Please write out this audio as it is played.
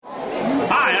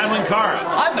I'm Kara.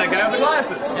 I'm that guy with the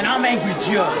glasses. And I'm Angry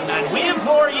Joe. And we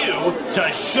implore you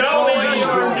to show me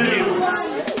your news.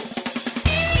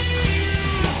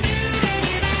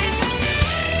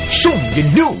 Show me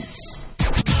your news.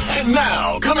 And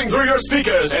now, coming through your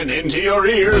speakers and into your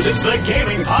ears, it's the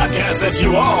gaming podcast that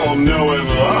you all know and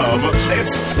love.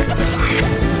 It's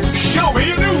Show Me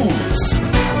Your News.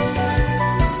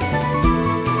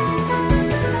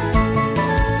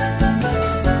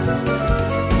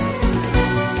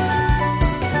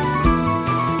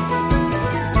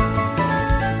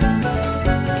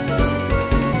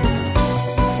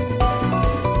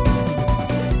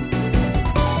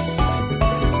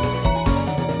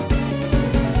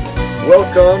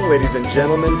 Welcome, ladies and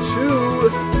gentlemen, to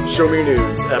Show Me Your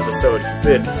News, episode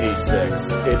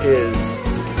 56. It is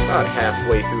about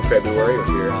halfway through February. We're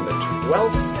here on the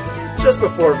 12th, just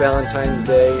before Valentine's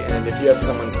Day, and if you have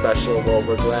someone special, well,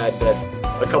 we're glad that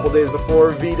a couple days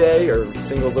before V-Day, or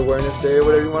Singles Awareness Day, or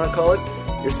whatever you want to call it,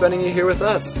 you're spending it here with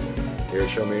us, here at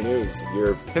Show Me Your News,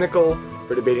 your pinnacle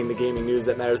for debating the gaming news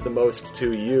that matters the most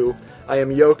to you. I am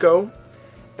Yoko,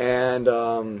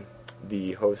 and,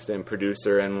 the host and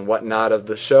producer and whatnot of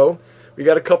the show. We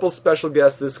got a couple special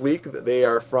guests this week. They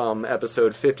are from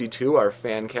episode 52, our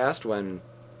fan cast, when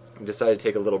we decided to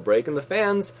take a little break. And the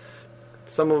fans,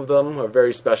 some of them are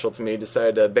very special to me,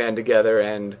 decided to band together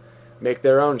and make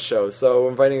their own show. So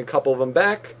inviting a couple of them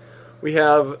back, we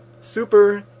have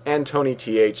Super and Tony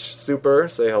TH. Super,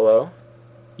 say hello.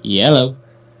 Hello.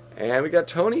 And we got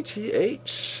Tony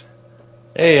TH.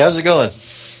 Hey, how's it going?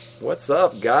 What's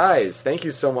up, guys? Thank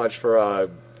you so much for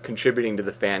contributing to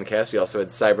the fan cast. We also had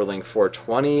Cyberlink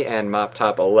 420 and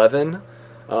MopTop11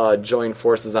 join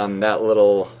forces on that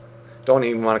little, don't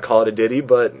even want to call it a ditty,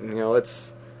 but, you know,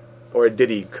 it's, or a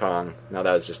Diddy Kong. No,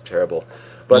 that was just terrible.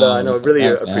 But no, really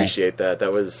appreciate that.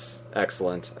 That was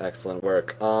excellent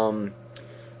work.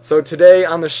 So today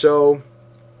on the show,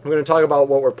 we're going to talk about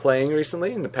what we're playing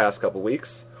recently in the past couple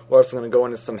weeks. We're also going to go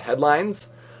into some headlines.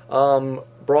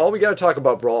 Brawl, we got to talk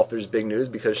about Brawl if there's big news,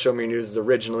 because Show Me Your News is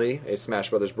originally a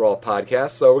Smash Brothers Brawl podcast,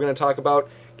 so we're going to talk about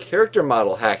character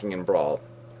model hacking in Brawl.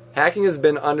 Hacking has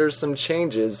been under some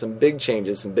changes, some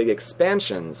big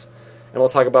expansions, and we'll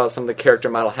talk about some of the character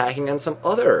model hacking and some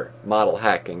other model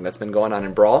hacking that's been going on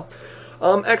in Brawl.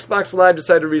 Xbox Live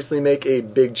decided to recently make a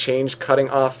big change, cutting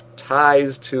off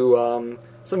ties to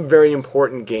some very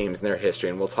important games in their history,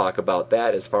 and we'll talk about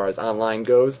that as far as online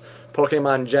goes.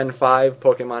 Pokemon Gen 5,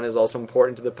 Pokemon is also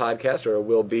important to the podcast, or it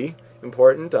will be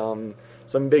important.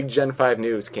 Some big Gen 5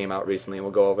 news came out recently, and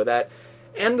we'll go over that.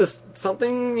 And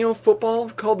something, football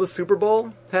called the Super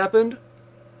Bowl happened.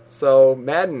 So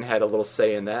Madden had a little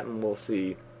say in that, and we'll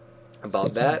see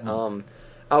about that.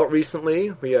 Out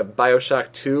recently, we have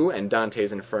BioShock 2 and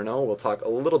Dante's Inferno. We'll talk a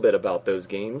little bit about those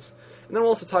games. And then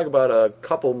we'll also talk about a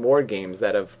couple more games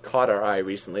that have caught our eye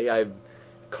recently. I've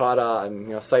caught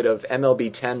sight of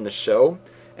MLB 10, the show,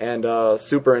 and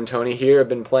Super and Tony here have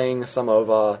been playing some of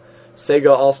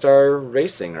Sega All-Star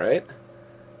Racing, right?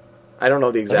 I don't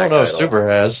know the exact title. Super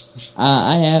has.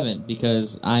 I haven't,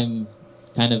 because I'm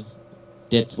kind of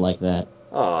ditz like that.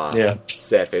 Aw, yeah.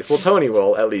 Sad face. Well, Tony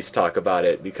will at least talk about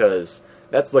it, because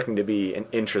that's looking to be an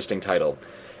interesting title.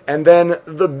 And then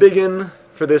the biggin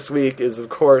for this week is, of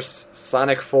course,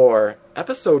 Sonic 4,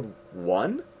 Episode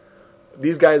 1?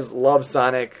 These guys love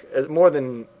Sonic more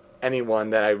than anyone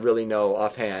that I really know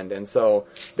offhand, and so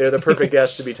they're the perfect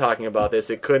guests to be talking about this.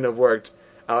 It couldn't have worked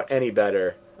out any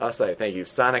better. Thank you.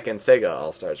 Sonic and Sega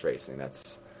All-Stars Racing.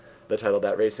 That's the title of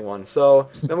that racing one. So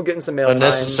then we'll get in some mail time.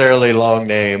 Unnecessarily long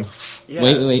name. Yes.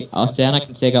 Wait. Sonic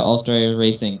and Sega All-Star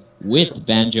Racing with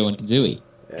Banjo and Kazooie.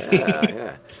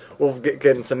 Yeah. We'll get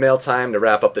in some mail time to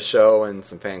wrap up the show and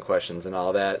some fan questions and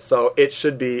all that. So it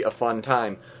should be a fun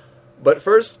time. But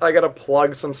first, I gotta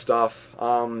plug some stuff.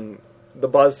 The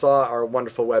Buzzsaw, our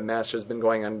wonderful webmaster, has been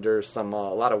going under a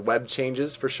lot of web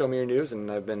changes for Show Me Your News,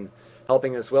 and I've been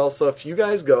helping as well. So if you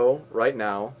guys go right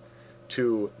now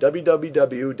to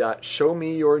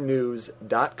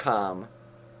www.showmeyournews.com,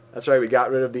 that's right, we got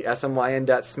rid of the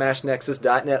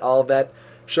smyn.smashnexus.net, all of that.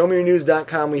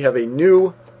 Showmeyournews.com, we have a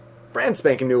new, brand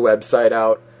spanking new website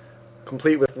out,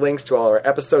 complete with links to all our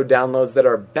episode downloads that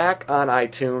are back on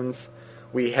iTunes.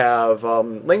 We have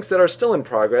links that are still in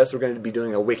progress. We're going to be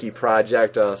doing a wiki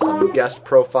project, some guest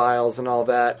profiles and all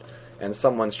that. And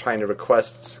someone's trying to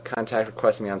contact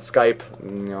request me on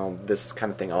Skype. This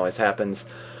kind of thing always happens.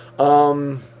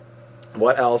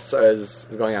 What else is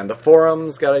going on? The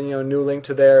forums got a new link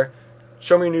to there.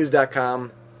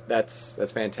 ShowMeYourNews.com.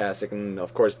 That's fantastic, and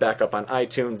of course back up on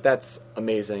iTunes. That's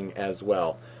amazing as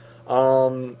well.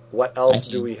 What else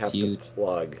do we have to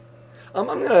plug? I'm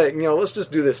gonna let's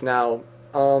just do this now.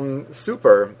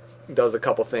 Super does a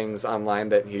couple things online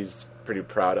that he's pretty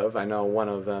proud of. I know one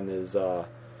of them is, at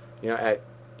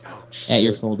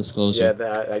Your full disclosure.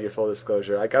 Yeah, at your full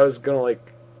disclosure. Like, I was gonna,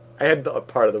 I had a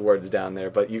part of the words down there,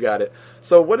 but you got it.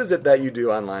 So what is it that you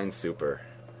do online, Super?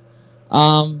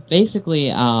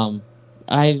 Basically, I'm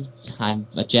a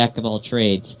jack of all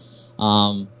trades.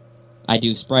 I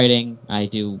do spriting, I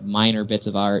do minor bits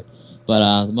of art,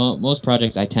 but most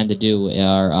projects I tend to do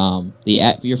are the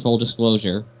at your full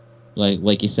disclosure,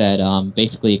 like you said,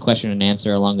 basically a question and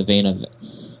answer along the vein of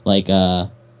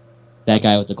that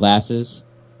guy with the glasses.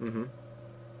 Mm-hmm.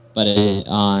 But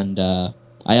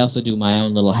I also do my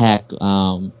own little hack.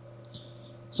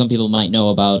 Some people might know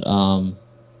about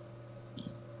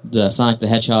the Sonic the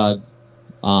Hedgehog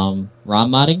ROM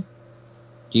modding.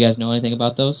 Do you guys know anything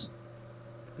about those?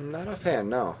 Not offhand,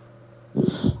 no.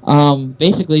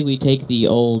 Basically, we take the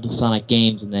old Sonic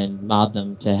games and then mod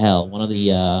them to hell. One of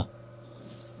the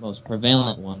most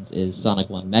prevalent ones is Sonic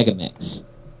 1 Megamix.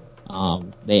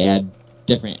 They add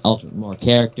more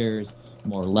characters,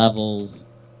 more levels,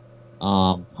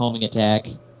 homing attack,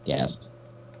 gasp.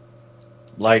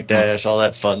 Light dash, all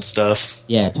that fun stuff.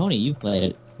 Yeah, Tony, you played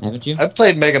it, haven't you? I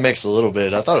played Megamix a little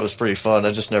bit. I thought it was pretty fun.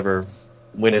 I just never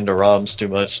went into ROMs too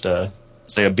much to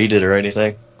say I beat it or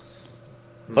anything.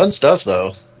 Fun stuff,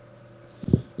 though.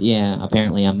 Yeah,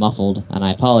 apparently I'm muffled, and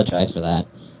I apologize for that.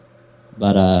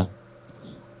 But,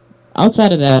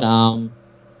 outside of that, I'm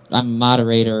a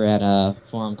moderator at a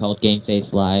forum called Game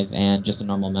Face Live, and just a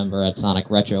normal member at Sonic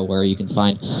Retro, where you can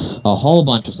find a whole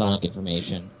bunch of Sonic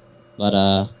information. But,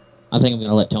 I think I'm going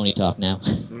to let Tony talk now.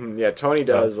 Yeah, Tony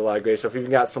does a lot of great stuff. We've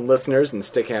got some listeners in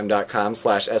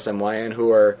stickham.com/SMYN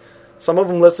who are, some of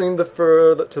them listening to the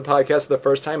podcast for the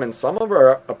first time, and some of them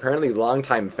are apparently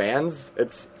longtime fans.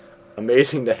 It's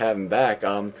amazing to have him back.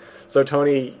 So,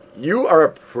 Tony, you are a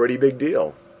pretty big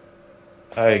deal.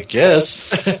 I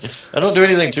guess. I don't do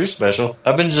anything too special.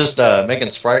 I've been just making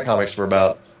sprite comics for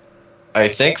about, I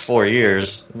think, 4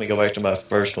 years. Let me go back to my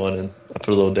first one and I put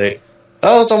a little date.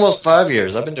 Oh, it's almost 5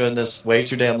 years. I've been doing this way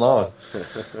too damn long.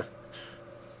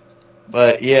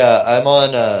 But yeah, I'm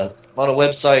on a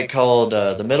website called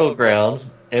The Middle Ground,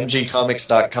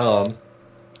 mgcomics.com.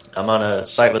 I'm on a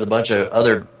site with a bunch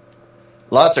of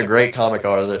lots of great comic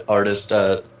artists.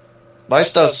 My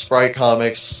stuff's Sprite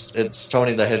Comics. It's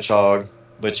Tony the Hedgehog,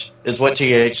 which is what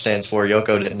TH stands for.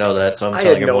 Yoko didn't know that, so I'm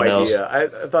telling everyone else. I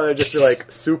had no idea. I thought it'd just be like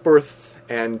Super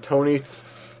and Tony.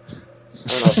 I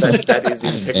don't know if that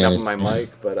is picking up on my mic,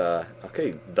 but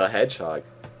okay, the Hedgehog.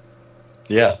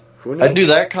 Yeah. Who knows? I do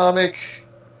that comic,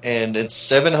 and it's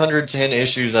 710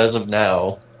 issues as of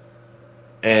now.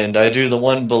 And I do the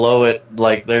one below it,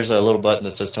 there's a little button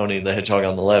that says Tony the Hedgehog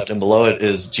on the left, and below it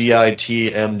is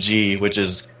GITMG, which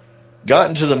is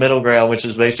Gotten to the Middle Ground, which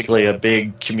is basically a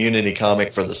big community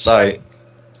comic for the site,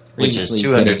 which is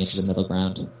 200. Into the middle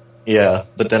ground. Yeah,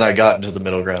 but then I got into the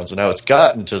Middle Ground, so now it's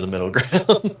gotten to the Middle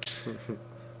Ground.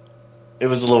 It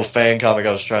was a little fan comic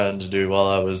I was trying to do while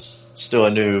I was still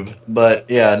a noob. But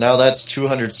yeah, now that's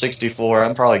 264.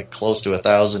 I'm probably close to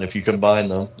 1,000 if you combine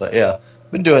them. But yeah,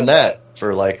 been doing that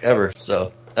for ever.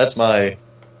 So that's my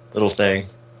little thing.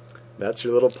 That's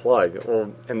your little plug.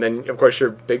 Well, and then of course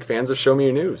you're big fans of Show Me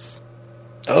Your News.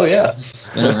 Oh yeah,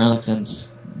 been around since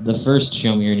the first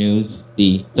Show Me Your News,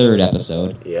 the third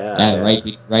episode. Yeah.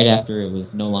 Right after it was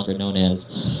no longer known as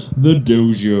the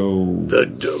Dojo. The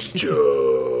Dojo.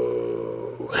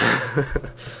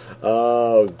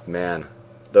 Oh man,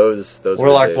 those.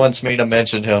 Warlock wants me to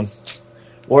mention him.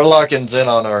 Warlock and Zen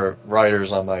on our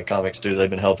writers on my comics too. They've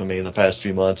been helping me the past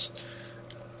few months.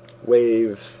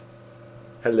 Waves.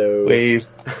 Hello. Wave.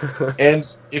 And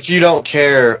if you don't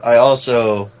care, I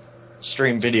also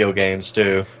stream video games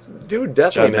too. Dude,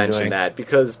 definitely mention that,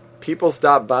 because people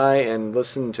stop by and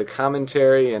listen to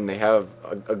commentary and they have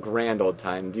a grand old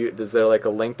time. Is there a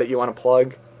link that you want to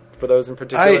plug for those in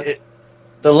particular?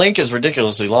 The link is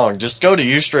ridiculously long. Just go to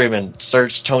Ustream and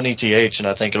search Tony TH, and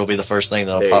I think it'll be the first thing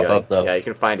that'll pop up, though. Yeah, you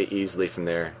can find it easily from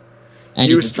there. And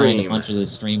you can find a bunch of the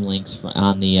stream links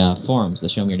on the forums, the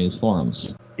Show Me Your News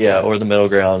forums. Yeah, or the Middle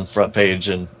Ground front page,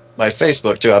 and my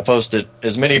Facebook, too. I post it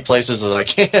as many places as I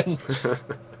can.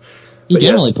 He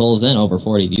generally pulls in over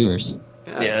 40 viewers.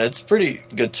 Yeah, it's pretty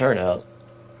good turnout.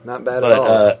 Not bad at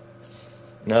all.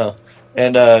 No.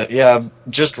 And, I've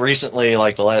just recently,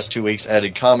 the last 2 weeks,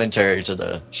 added commentary to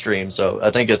the stream, so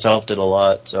I think it's helped it a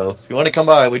lot. So if you want to come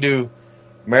by, we do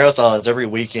marathons every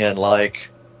weekend. I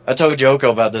told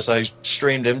Yoko about this. I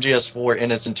streamed MGS4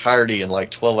 in its entirety in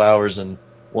 12 hours in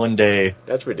one day.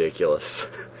 That's ridiculous.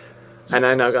 And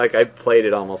I know, I played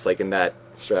it almost in that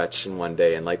stretch in one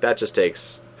day, and that just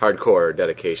takes hardcore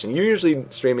dedication. You're usually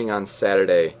streaming on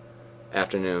Saturday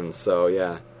afternoons, so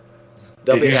yeah.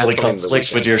 It usually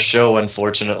conflicts with your show,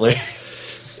 unfortunately.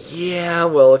 Yeah,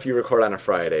 well, if you record on a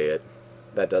Friday,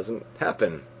 that doesn't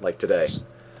happen, like today.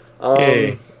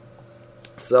 Yay.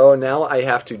 So now I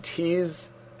have to tease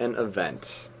an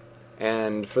event.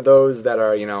 And for those that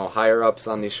are, higher-ups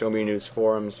on the Show Me Your News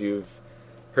forums, you've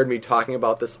heard me talking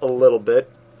about this a little bit,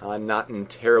 not in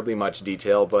terribly much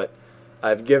detail, but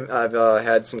I've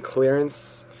had some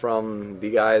clearance from the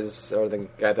guys, or the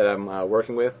guy that I'm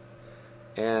working with.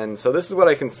 And so this is what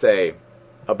I can say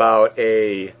about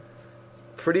a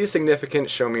pretty significant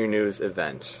Show Me Your News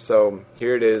event. So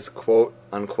here it is, quote,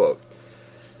 unquote.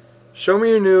 Show Me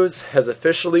Your News has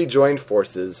officially joined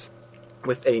forces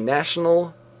with a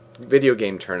national video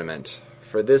game tournament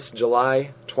for this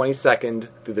July 22nd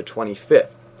through the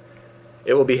 25th.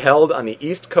 It will be held on the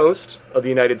East Coast of the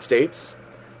United States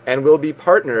and will be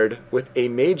partnered with a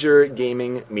major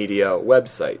gaming media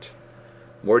website.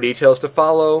 More details to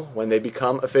follow when they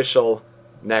become official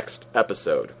next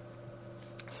episode.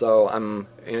 So I'm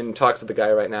in talks with the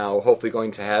guy right now, hopefully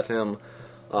going to have him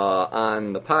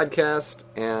on the podcast,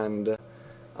 and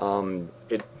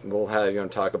we'll have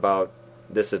talk about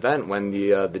this event when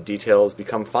the details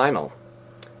become final.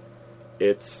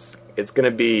 It's going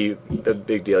to be a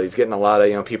big deal. He's getting a lot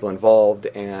of people involved,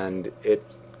 and it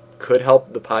could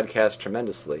help the podcast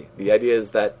tremendously. The idea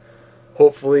is that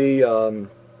hopefully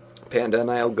Panda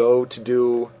and I'll go to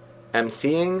do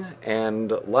emceeing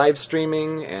and live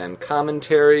streaming and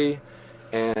commentary,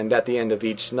 and at the end of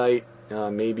each night,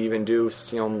 maybe even do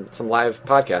some live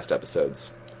podcast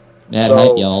episodes. Yeah,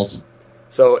 hype y'alls.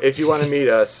 So if you want to meet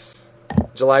us,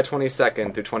 July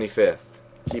 22nd through 25th,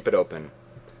 keep it open.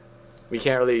 We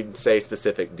can't really say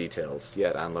specific details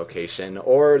yet on location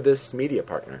or this media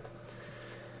partner.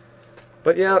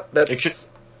 But yeah,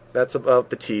 that's about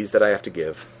the tease that I have to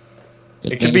give.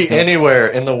 Good It could things be anywhere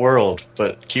in the world,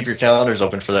 but keep your calendars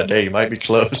open for that day. You might be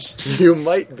close. You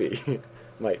might be.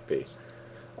 Might be.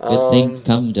 Good things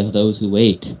come to those who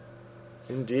wait.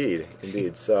 Indeed.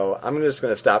 So I'm just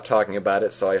going to stop talking about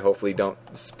it so I hopefully don't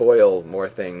spoil more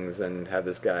things and have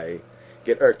this guy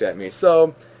get irked at me.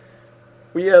 So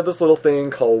we have this little thing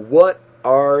called What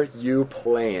Are You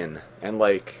Playing? And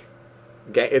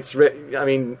it's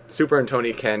written, Super and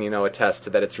Tony can, attest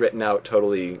to that it's written out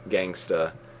totally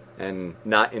gangsta and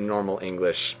not in normal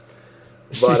English.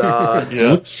 But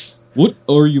Yeah. What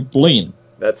are you playing?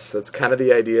 that's kind of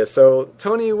the idea. So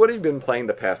Tony, what have you been playing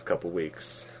the past couple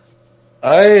weeks?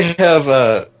 I have,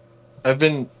 I've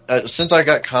been, since I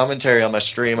got commentary on my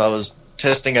stream, I was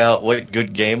testing out what a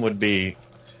good game would be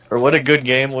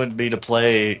to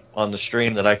play on the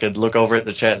stream that I could look over at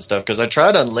the chat and stuff, because I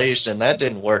tried Unleashed and that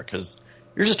didn't work, because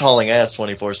you're just hauling ass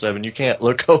 24/7. You can't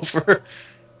look over.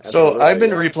 So I've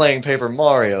been replaying Paper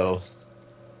Mario.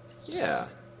 Yeah.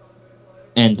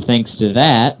 And thanks to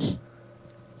that,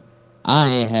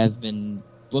 I have been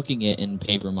booking it in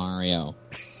Paper Mario.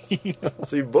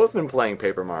 So you've both been playing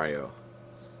Paper Mario.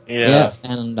 Yeah.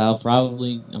 And I'm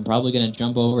probably going to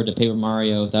jump over to Paper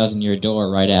Mario 1000 Year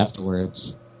Door right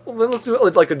afterwards. Well, then let's do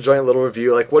it like a joint little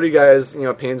review. Like, what are you guys,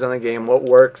 opinions on the game? What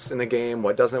works in the game?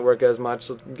 What doesn't work as much?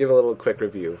 Let's give a little quick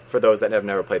review for those that have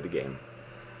never played the game.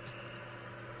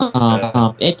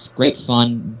 It's great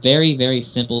fun. Very, very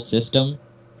simple system.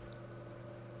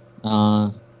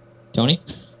 Tony?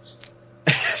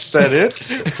 Is that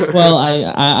it? Well,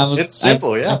 I was. It's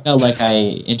simple, yeah. I felt like I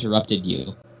interrupted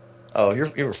you. Oh,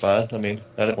 you were fine. I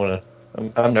didn't want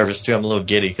to. I'm nervous too. I'm a little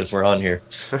giddy because we're on here.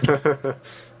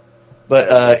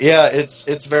 But yeah,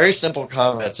 it's very simple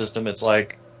combat system. It's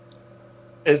like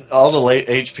all the late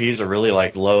HPs are really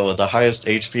low. The highest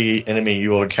HP enemy you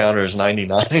will encounter is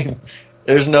 99.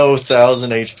 There's no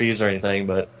 1,000 HPs or anything,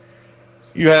 but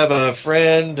you have a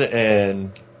friend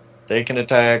and they can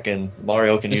attack, and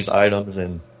Mario can use items.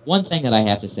 And one thing that I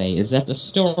have to say is that the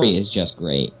story is just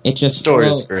great. Story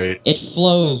is great. It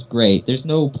flows great. There's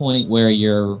no point where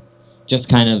you're just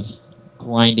kind of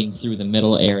grinding through the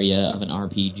middle area of an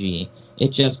RPG. It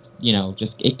just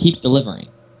it keeps delivering.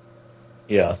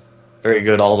 Yeah, very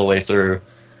good all the way through.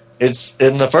 And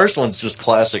the first one's just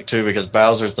classic too, because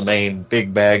Bowser's the main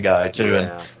big bad guy too,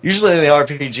 Yeah. and usually in the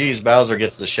RPGs Bowser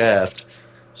gets the shaft.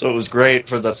 So it was great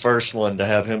for the first one to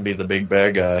have him be the big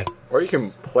bad guy. Or you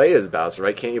can play as Bowser,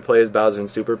 right? Can't you play as Bowser in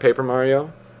Super Paper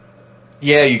Mario?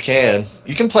 Yeah, you can.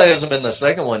 You can play as him in the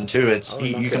second one too.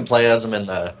 You can play as him in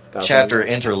the chapter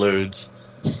interludes.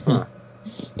 Huh.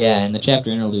 Yeah, in the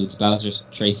chapter interludes, Bowser's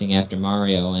tracing after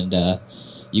Mario, and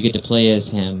you get to play as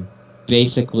him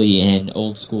basically in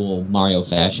old school Mario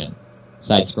fashion,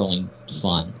 side-scrolling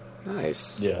fun.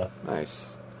 Nice. Yeah.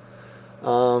 Nice.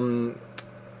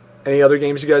 Any other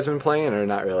games you guys have been playing, or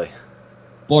not really?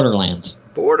 Borderlands.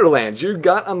 Borderlands. You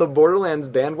got on the Borderlands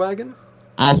bandwagon?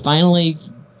 I finally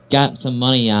got some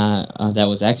money that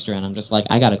was extra, and I'm just like,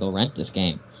 I gotta go rent this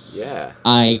game. Yeah.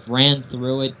 I ran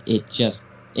through it.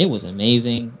 It was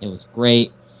amazing. It was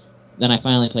great. Then I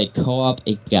finally played co-op.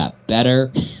 It got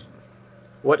better.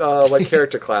 What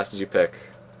character class did you pick?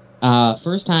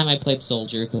 First time I played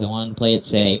Soldier because I wanted to play it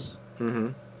safe.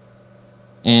 Mm-hmm.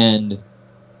 And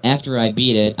after I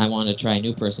beat it, I wanted to try a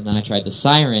new person. Then I tried the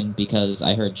Siren because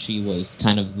I heard she was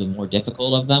kind of the more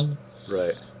difficult of them.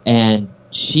 Right. And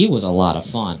she was a lot of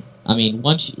fun. I mean,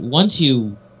 once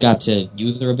you got to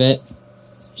use her a bit,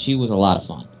 she was a lot of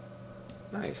fun.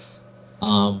 Nice.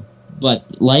 But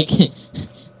like,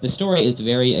 the story is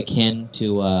very akin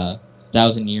to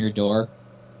Thousand Year Door.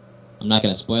 I'm not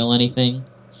going to spoil anything.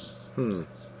 And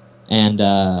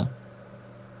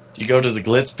You go to the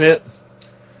Glitz Pit?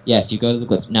 yes, you go to the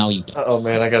Glitz. Now you don't. Oh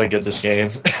man, I gotta get this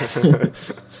game.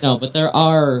 No, but there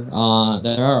are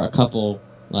a couple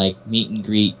like meet and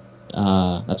greet.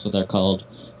 That's what they're called,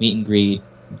 meet and greet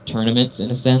tournaments in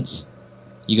a sense.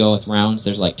 You go with rounds.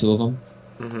 There's like 2 of them.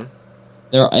 Mm-hmm.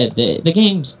 The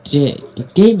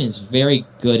game is very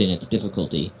good in its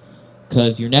difficulty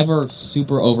because you're never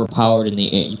super overpowered in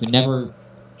the air. You can never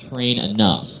train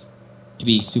enough to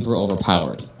be super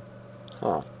overpowered.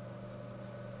 Huh.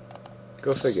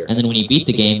 Go figure. And then when you beat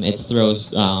the game, it throws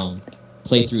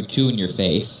playthrough 2 in your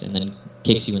face and then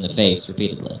kicks you in the face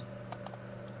repeatedly.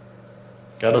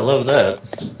 Gotta love that.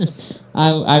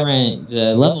 I ran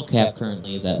the level cap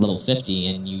currently is at level 50,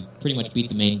 and you pretty much beat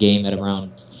the main game at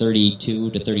around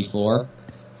 32 to 34.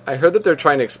 I heard that they're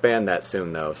trying to expand that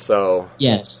soon, though. So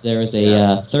yes, there is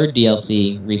a third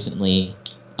DLC recently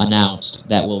announced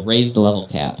that will raise the level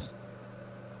cap.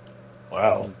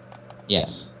 Wow.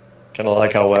 Yes, Kind of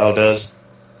like how WoW does.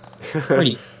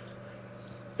 pretty.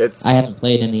 I haven't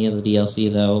played any of the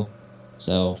DLC though,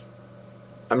 so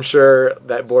I'm sure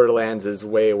that Borderlands is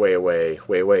way, way, way,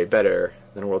 way, way better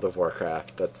than World of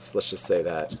Warcraft. Let's just say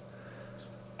that.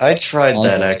 I tried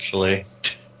that actually.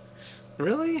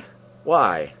 Really?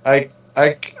 Why? It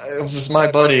was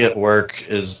my buddy at work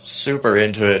is super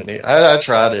into it. And I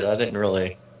tried it. I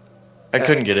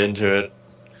couldn't get into it.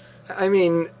 I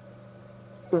mean,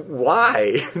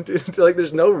 why? Like,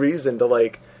 there's no reason to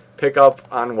like pick up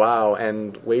on WoW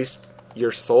and waste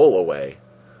your soul away.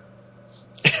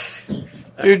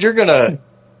 Dude,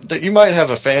 you might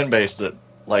have a fan base that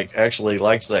like actually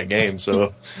likes that game.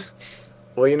 So,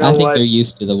 well, you know I think what? they're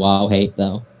used to the WoW hate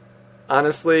though.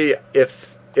 Honestly,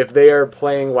 if they are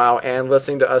playing WoW and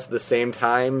listening to us at the same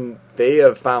time, they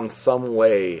have found some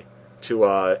way to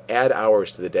add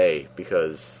hours to the day,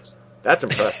 because that's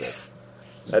impressive.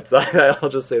 I'll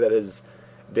just say that is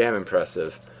damn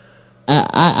impressive.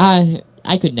 I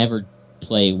could never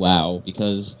play WoW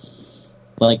because,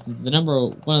 like,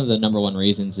 one of the number one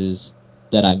reasons is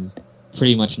that I'm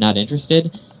pretty much not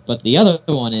interested. But the other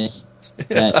one is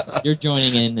that you're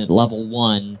joining in at level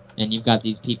 1, and you've got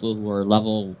these people who are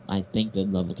level, I think the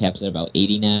level cap's at about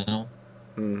 80 now.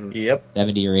 Mm-hmm. Yep.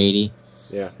 70 or 80.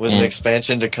 Yeah. With an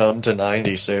expansion to come to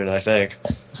 90 soon, I think.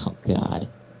 Oh, God.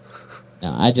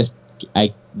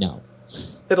 No.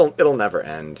 It'll never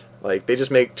end. Like, they just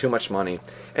make too much money.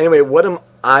 Anyway, what am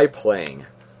I playing?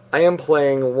 I am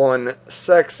playing one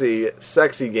sexy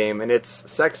game, and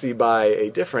it's sexy by a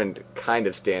different kind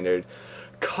of standard,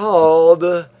 called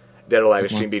Dead or Alive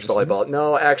Extreme Beach Volleyball.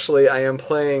 No, actually, I am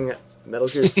playing Metal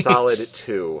Gear Solid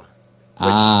 2,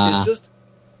 which is just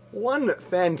one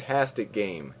fantastic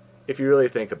game, if you really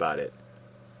think about it.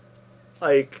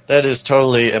 Like, that is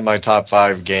totally in my top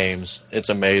 5 games. It's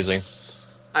amazing.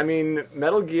 I mean,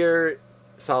 Metal Gear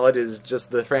Solid is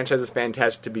just, the franchise is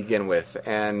fantastic to begin with,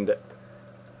 and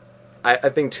I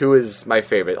think 2 is my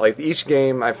favorite. Like, each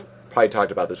game, I've probably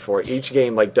talked about this before, each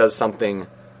game, like, does something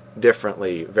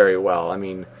differently very well. I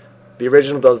mean, the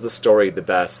original does the story the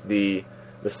best. The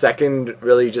second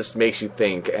really just makes you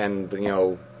think, and, you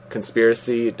know,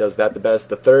 Conspiracy does that the best.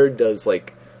 The third does,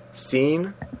 like,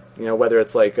 scene, you know, whether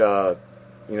it's, like, a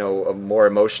more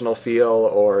emotional feel,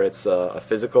 or it's a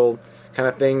physical kind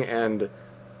of thing, and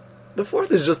the fourth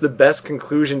is just the best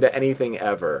conclusion to anything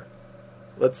ever.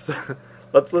 Let's just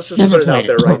put it out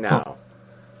there right now.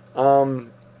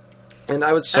 And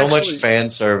I was so much fan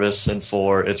service in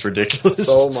 4, it's ridiculous.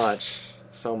 So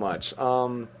much.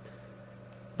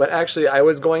 But actually, I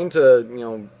was going to,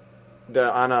 on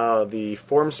the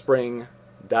formspring.me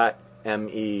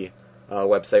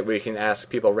website where you can ask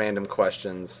people random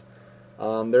questions.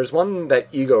 There's one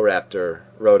that Egoraptor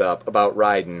wrote up about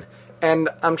Raiden, and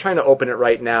I'm trying to open it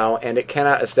right now, and it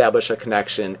cannot establish a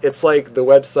connection. It's like the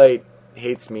website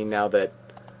hates me now that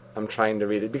I'm trying to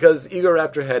read it, because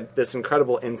Egoraptor had this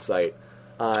incredible insight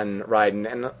on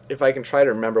Raiden, and if I can try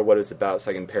to remember what it's about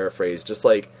so I can paraphrase, just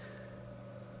like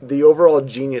the overall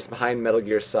genius behind Metal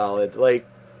Gear Solid. Like,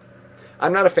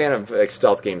 I'm not a fan of like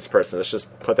stealth games personally. Let's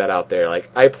just put that out there.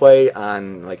 Like, I play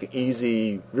on like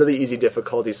really easy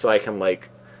difficulty so I can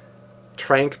like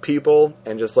trank people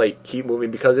and just like keep moving,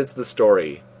 because it's the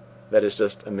story that is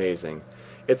just amazing.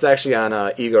 It's actually on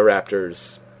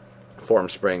Egoraptor's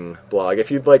Formspring blog.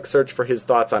 If you'd like search for his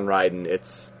thoughts on Raiden,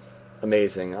 it's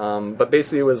amazing. But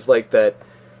basically it was like that,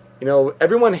 you know,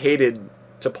 everyone hated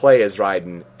to play as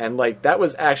Raiden, and like that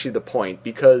was actually the point,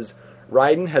 because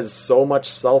Raiden has so much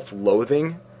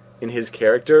self-loathing in his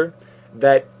character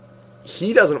that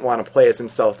he doesn't want to play as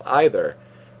himself either,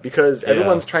 because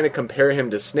everyone's trying to compare him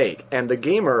to Snake, and the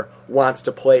gamer wants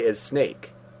to play as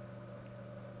Snake.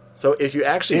 So if you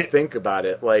actually think about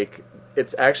it, like,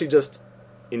 it's actually just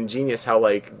ingenious how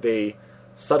like they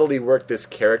subtly work this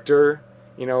character,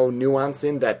 you know, nuance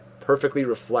in that perfectly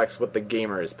reflects what the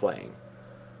gamer is playing.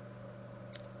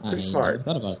 Pretty smart. I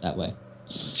thought about it that way.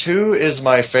 2 is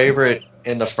my favorite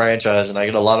in the franchise, and I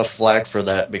get a lot of flack for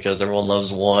that because everyone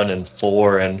loves 1 and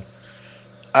 4, and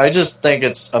I just think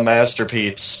it's a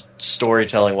masterpiece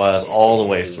storytelling-wise all the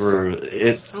way through.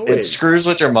 It screws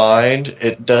with your mind.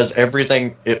 It does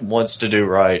everything it wants to do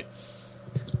right.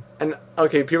 And,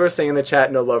 okay, people are saying in the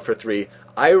chat, no love for 3.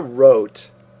 I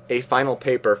wrote a final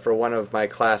paper for one of my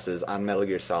classes on Metal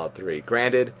Gear Solid 3.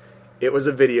 Granted, it was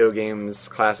a video games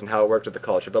class and how it worked with the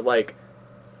culture, but, like,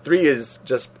 3 is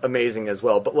just amazing as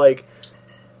well. But, like,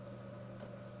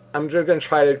 I'm just going to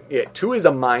try to... Yeah, 2 is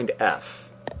a mind F.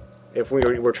 If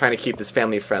we're trying to keep this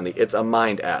family-friendly, it's a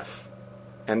mind F.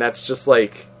 And that's just,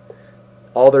 like,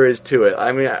 all there is to it.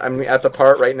 I mean, I'm at the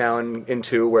part right now in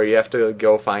 2 where you have to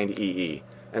go find EE.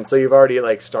 And so you've already,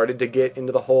 like, started to get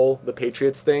into the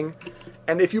Patriots thing.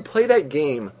 And if you play that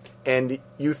game and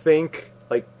you think,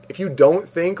 like, if you don't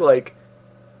think, like,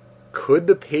 could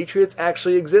the Patriots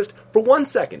actually exist? For 1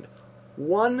 second.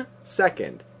 1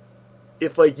 second.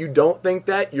 If, like, you don't think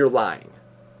that, you're lying.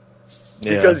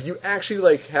 Yeah. Because you actually,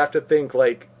 like, have to think,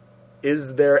 like,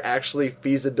 is there actually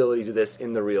feasibility to this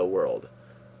in the real world?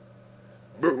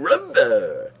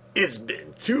 Brother, it's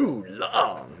been too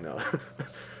long. No.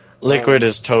 Liquid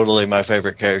is totally my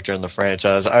favorite character in the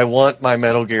franchise. I want my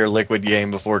Metal Gear Liquid game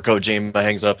before Kojima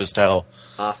hangs up his towel.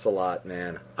 Ocelot,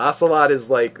 man. Ocelot is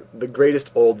like the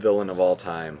greatest old villain of all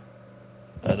time.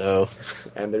 I know.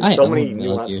 And there's so many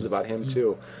nuances about him,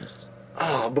 too.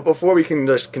 Oh, but before we can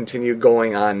just continue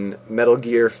going on Metal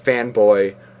Gear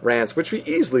fanboy rants, which we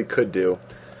easily could do,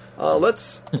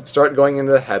 let's start going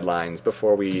into the headlines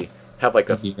before we have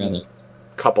like a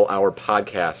couple-hour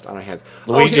podcast on our hands.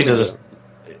 Luigi does...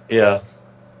 Yeah.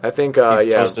 I think, he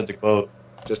posted the quote.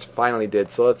 Just finally did.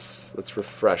 So let's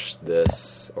refresh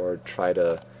this, or try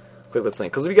to click this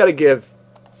link, because we got to give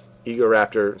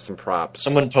Egoraptor some props.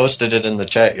 Someone posted it in the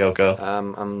chat, Yoko.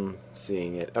 I'm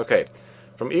seeing it. Okay.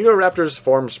 From Egoraptor's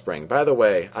Formspring. By the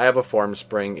way, I have a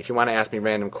Formspring. If you want to ask me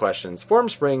random questions,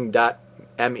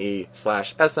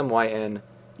 formspring.me/SMYN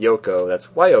Yoko. That's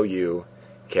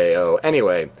YOUKO.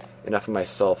 Anyway, enough of my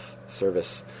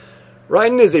self-service.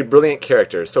 Raiden is a brilliant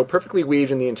character, so perfectly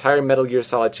weaved in the entire Metal Gear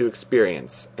Solid 2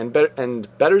 experience, and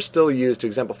better still used to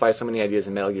exemplify so many ideas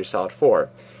in Metal Gear Solid 4.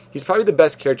 He's probably the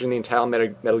best character in the entire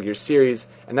Metal Gear series,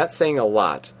 and that's saying a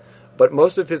lot, but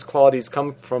most of his qualities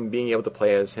come from being able to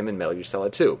play as him in Metal Gear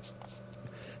Solid 2.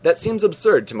 That seems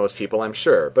absurd to most people, I'm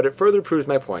sure, but it further proves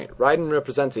my point. Raiden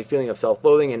represents a feeling of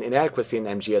self-loathing and inadequacy in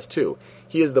MGS2.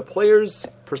 He is the player's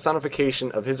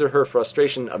personification of his or her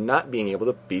frustration of not being able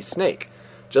to be Snake.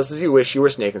 Just as you wish you were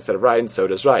Snake instead of Raiden, so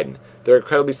does Raiden. There are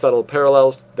incredibly subtle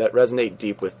parallels that resonate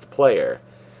deep with the player.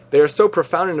 They are so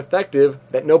profound and effective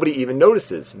that nobody even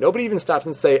notices. Nobody even stops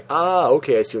and say,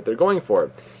 okay, I see what they're going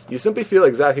for. You simply feel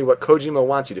exactly what Kojima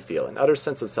wants you to feel, an utter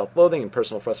sense of self-loathing and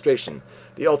personal frustration.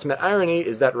 The ultimate irony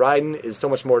is that Raiden is so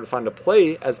much more fun to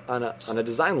play as on a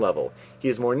design level. He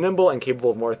is more nimble and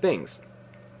capable of more things.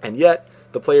 And yet,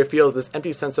 the player feels this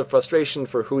empty sense of frustration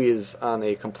for who he is on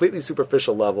a completely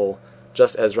superficial level,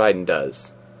 just as Raiden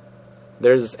does.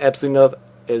 There's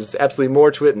absolutely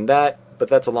more to it than that, but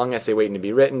that's a long essay waiting to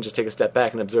be written. Just take a step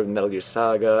back and observe the Metal Gear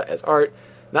Saga as art,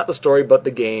 not the story, but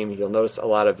the game. You'll notice a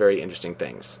lot of very interesting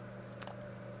things.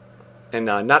 And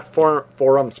not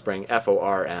Formspring,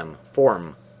 F-O-R-M,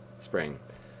 Formspring.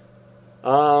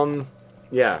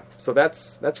 Yeah, so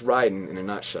that's Raiden in a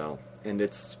nutshell, and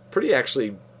it's pretty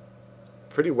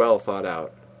well thought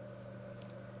out.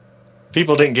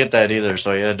 People didn't get that either,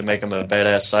 so you had to make him a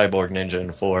badass cyborg ninja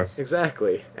in 4.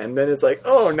 Exactly. And then it's like,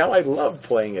 oh, now I love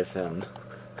playing as him.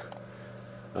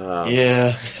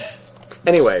 Yeah.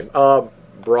 Anyway,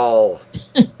 Brawl.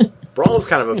 Brawl is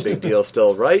kind of a big deal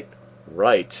still, right?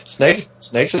 Right.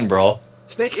 Snake's in Brawl.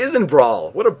 Snake is in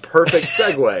Brawl. What a perfect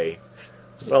segue.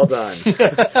 Well done.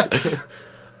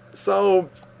 So,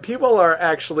 people are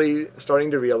actually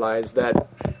starting to realize that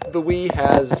the Wii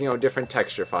has, different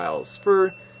texture files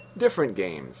for different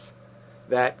games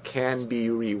that can be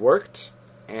reworked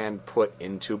and put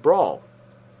into Brawl.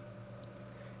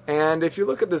 And if you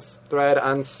look at this thread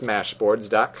on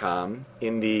Smashboards.com,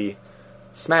 in the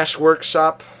Smash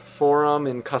Workshop forum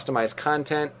in customized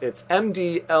content, it's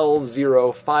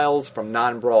MDL0 files from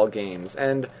non-Brawl games.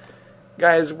 And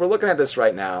guys, we're looking at this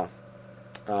right now,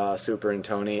 Super and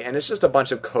Tony, and it's just a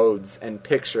bunch of codes and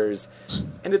pictures,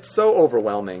 and it's so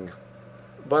overwhelming.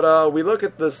 But we look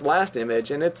at this last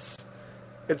image, and it's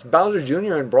Bowser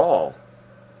Jr. in Brawl.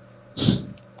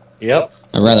 Yep.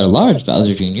 A rather large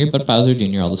Bowser Jr., but Bowser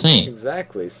Jr. all the same.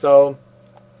 Exactly. So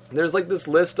there's like this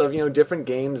list of different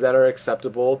games that are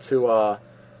acceptable to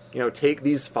take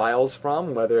these files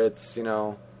from. Whether it's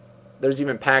there's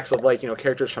even packs of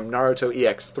characters from Naruto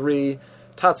EX3,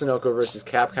 Tatsunoko vs.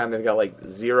 Capcom. They've got like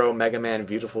Zero, Mega Man,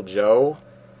 Beautiful Joe.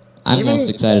 I'm most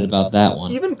excited about that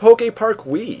one. Even Poke Park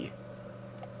Wii.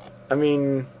 I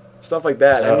mean, stuff like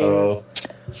that. Uh-oh.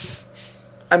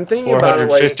 I'm thinking about it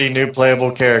 450 new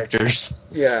playable characters.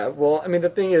 Yeah, well, I mean, the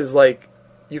thing is,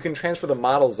 you can transfer the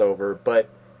models over, but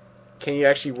can you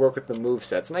actually work with the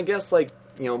movesets? And I guess,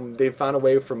 they've found a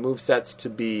way for movesets to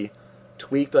be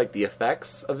tweaked, the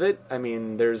effects of it. I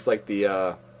mean, there's,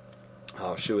 the,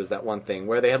 is that one thing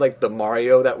where they had, the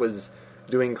Mario that was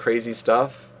doing crazy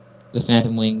stuff? The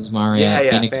Phantom Wings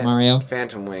Mario, Phoenix Mario?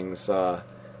 Phantom Wings,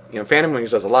 Phantom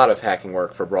Wings does a lot of hacking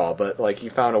work for Brawl, but, you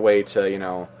found a way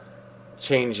to,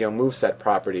 change, moveset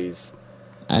properties.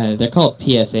 They're called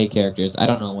PSA characters. I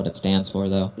don't know what it stands for,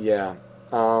 though. Yeah.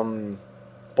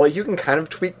 Well, you can kind of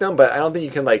tweak them, but I don't think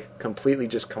you can, completely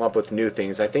just come up with new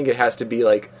things. I think it has to be,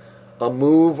 a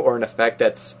move or an effect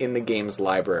that's in the game's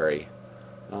library.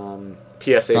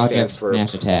 PSA stands for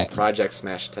Smash Attack. Project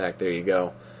Smash Attack. There you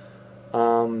go.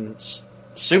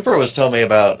 Super was telling me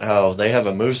about how they have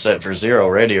a moveset for Zero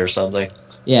ready or something.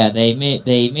 Yeah, they made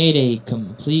a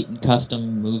complete and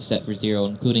custom moveset for Zero,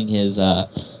 including his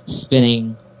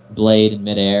spinning blade in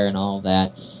midair and all of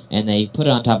that, and they put it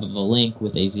on top of a Link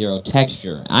with a Zero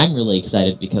texture. I'm really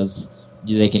excited because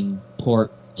they can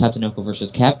port Tatsunoko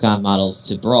vs. Capcom models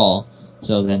to Brawl,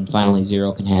 so then finally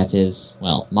Zero can have his,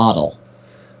 model.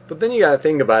 But then you gotta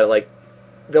think about it,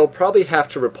 they'll probably have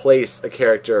to replace a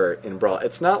character in Brawl.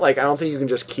 It's not I don't think you can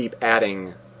just keep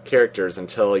adding characters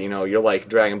until, you're like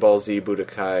Dragon Ball Z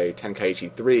Budokai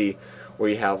Tenkaichi 3, where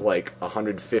you have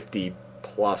 150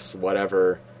 plus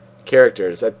whatever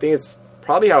characters. I think it's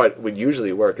probably how it would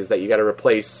usually work, is that you gotta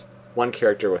replace one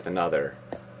character with another.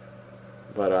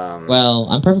 But, Well,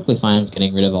 I'm perfectly fine with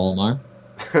getting rid of Olimar.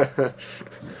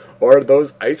 Or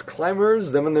those ice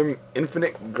climbers, them and their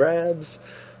infinite grabs.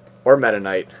 Or Meta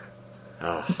Knight.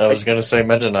 I was gonna say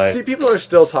Meta Knight. See, people are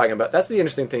still talking about... That's the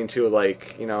interesting thing, too,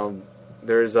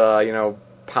 there's,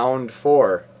 Pound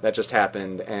 4 that just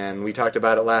happened, and we talked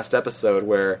about it last episode,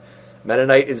 where Meta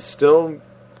Knight is still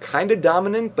kind of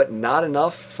dominant, but not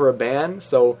enough for a ban.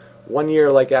 So 1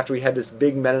 year, after we had this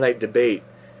big Meta Knight debate,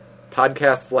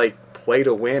 podcasts like Play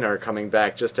to Win are coming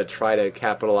back just to try to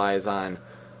capitalize on,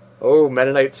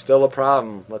 Meta Knight's still a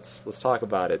problem. Let's talk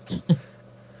about it.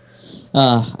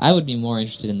 I would be more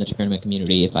interested in the tournament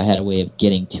community if I had a way of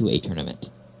getting to a tournament.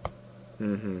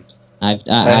 Mm-hmm. I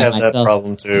have that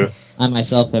problem too. I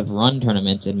myself have run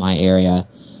tournaments in my area,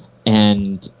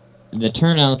 and the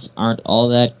turnouts aren't all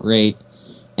that great.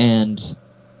 And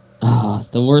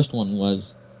the worst one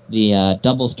was the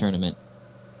doubles tournament,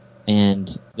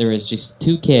 and there was just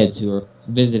two kids who were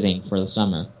visiting for the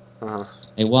summer. Uh-huh.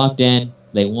 They walked in,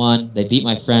 they won, they beat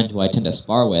my friend who I tend to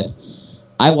spar with.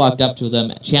 I walked up to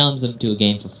them, challenged them to a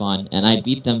game for fun, and I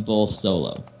beat them both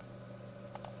solo.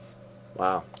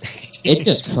 Wow. It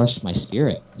just crushed my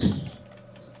spirit.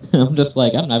 I'm just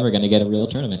I'm never going to get a real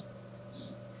tournament.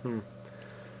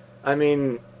 I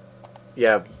mean,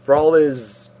 yeah, Brawl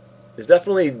is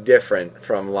definitely different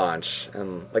from Launch.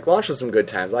 And, Launch was some good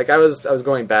times. I was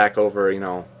going back over,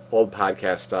 old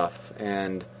podcast stuff,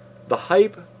 and the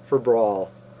hype for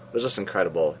Brawl was just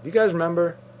incredible. Do you guys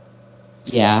remember?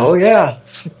 Yeah. Oh, yeah.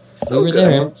 So we were good.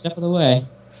 there every step of the way.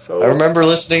 So I remember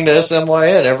listening to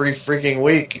SMYN every freaking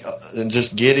week and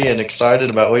just giddy and excited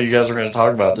about what you guys were going to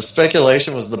talk about. The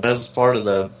speculation was the best part of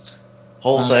the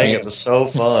whole thing. It was so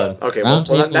fun. Okay, well,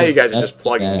 now you guys are just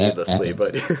plugging needlessly,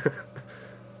 but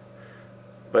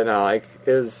but no, it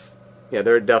was,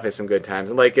 there are definitely some good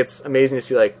times, and it's amazing to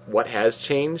see what has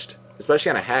changed.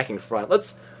 especially on a hacking front.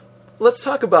 Let's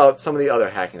talk about some of the other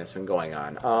hacking that's been going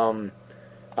on.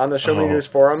 On the Show Me News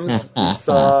forums, we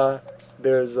saw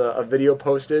there's a video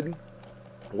posted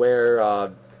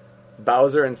where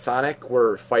Bowser and Sonic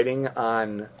were fighting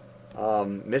on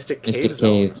Mystic Cave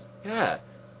Zone. Yeah,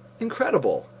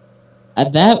 incredible.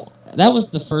 That was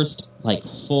the first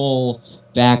full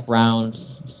background,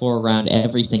 foreground,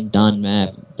 everything done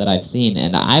map that I've seen,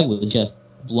 and I was just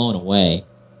blown away.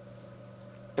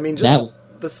 I mean, just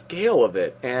the scale of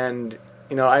it, and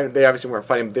they obviously weren't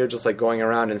fighting, but they're just going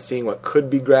around and seeing what could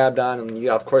be grabbed on, and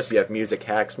of course you have music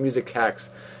hacks. Music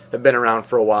hacks have been around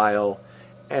for a while,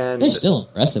 and they're still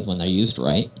impressive when they're used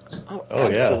right. Oh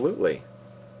absolutely,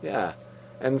 yeah.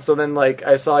 And so then,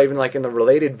 I saw even, in the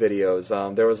related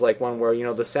videos, there was, one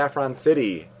where, the Saffron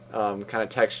City kind of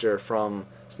texture from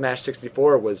Smash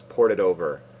 64 was ported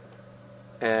over.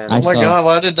 And oh my god,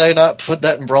 why did they not put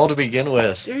that in Brawl to begin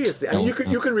with? Seriously, I mean,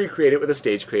 you could recreate it with a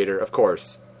stage creator, of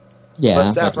course. Yeah.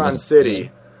 But Saffron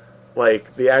City,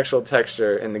 the actual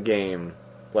texture in the game,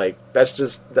 that's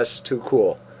just too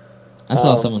cool. I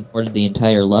saw someone ported the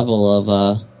entire level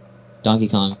of Donkey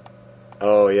Kong.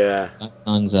 Oh, yeah. Donkey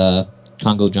Kong's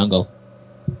Congo Jungle.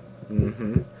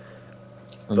 Mm-hmm.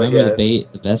 Remember the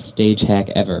best stage hack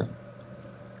ever.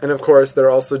 And of course,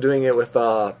 they're also doing it with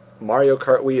Mario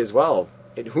Kart Wii as well.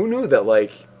 And who knew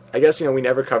that, I guess, we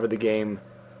never covered the game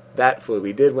that fully.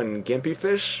 We did when Gimpy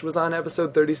Fish was on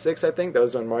episode 36, I think. That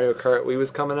was when Mario Kart Wii was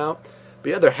coming out.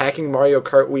 But yeah, they're hacking Mario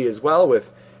Kart Wii as well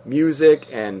with music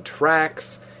and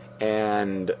tracks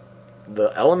and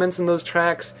the elements in those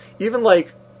tracks. Even,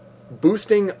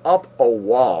 boosting up a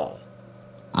wall.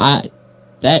 That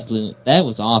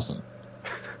was awesome.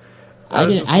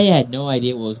 I had no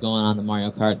idea what was going on in the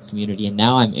Mario Kart community, and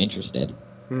now I'm interested.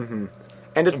 Mm-hmm.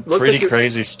 And some pretty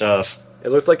crazy stuff. It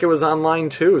looked like it was online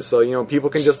too, so people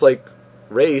can just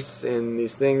race in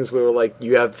these things where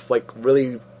you have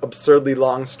really absurdly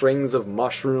long strings of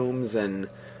mushrooms and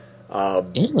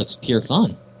it looks pure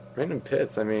fun. Random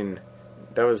pits. I mean,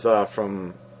 that was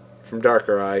from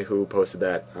Darker Eye who posted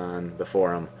that on the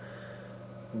forum.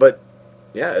 But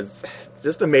yeah, it's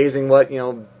just amazing what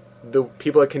the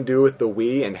people can do with the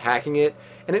Wii and hacking it,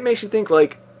 and it makes you think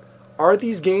are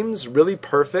these games really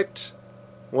perfect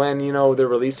when they're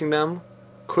releasing them?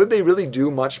 Could they really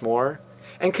do much more?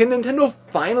 And can Nintendo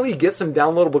finally get some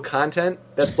downloadable content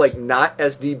that's not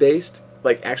SD based,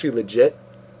 actually legit?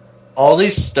 All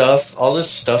this stuff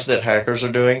that hackers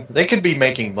are doing, they could be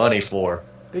making money for.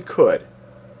 They could.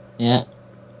 Yeah.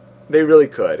 They really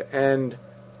could. And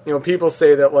people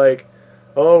say that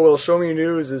oh, well, Show Me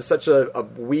News is such a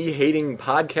Wii-hating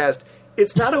podcast.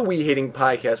 It's not a Wii-hating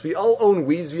podcast. We all own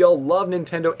Wiis. We all love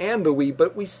Nintendo and the Wii,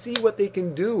 but we see what they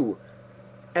can do.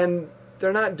 And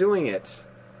they're not doing it.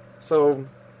 So,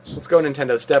 let's go,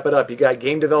 Nintendo. Step it up. You got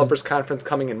Game Developers Conference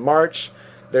coming in March.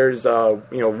 There's,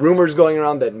 rumors going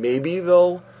around that maybe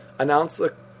they'll announce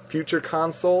a future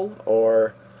console.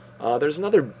 Or there's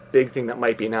another big thing that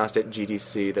might be announced at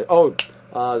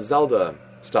GDC. Zelda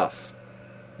stuff.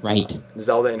 Right.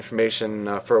 Zelda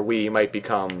information for Wii might be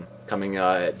coming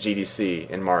at GDC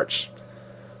in March.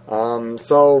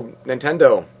 So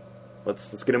Nintendo,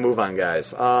 let's get a move on, guys.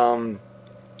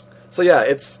 So yeah,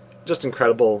 it's just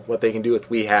incredible what they can do with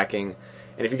Wii hacking.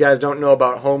 And if you guys don't know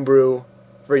about Homebrew,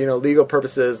 for legal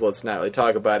purposes, let's not really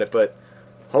talk about it. But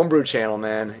Homebrew channel,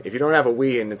 man, if you don't have a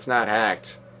Wii and it's not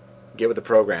hacked, get with the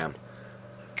program.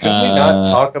 Couldn't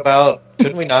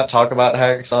we not talk about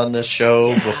hacks on this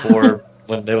show before?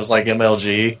 When it was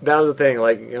MLG. That was the thing,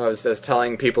 I was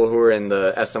telling people who were in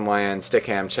the SMYN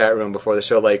Stickham chat room before the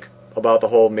show, about the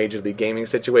whole Major League Gaming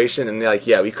situation, and they're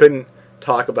yeah, we couldn't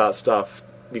talk about stuff,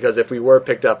 because if we were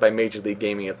picked up by Major League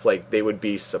Gaming, it's they would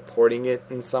be supporting it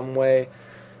in some way.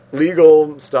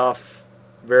 Legal stuff,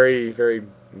 very, very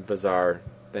bizarre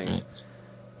things.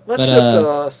 Let's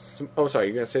shift, oh, sorry,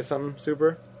 you gonna say something,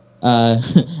 Super? I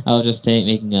was just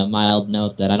making a mild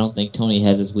note that I don't think Tony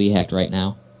has his Wii hacked right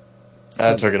now.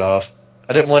 I took it off.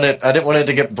 I didn't want it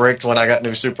to get bricked when I got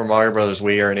new Super Mario Brothers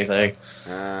Wii or anything.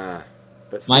 But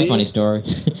my funny story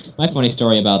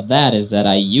about that is that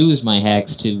I used my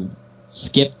hacks to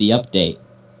skip the update.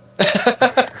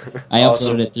 I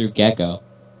Awesome. uploaded it through Gecko.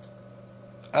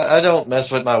 I don't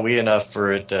mess with my Wii enough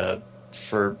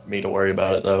for me to worry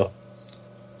about it though.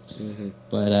 Mm-hmm.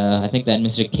 But I think that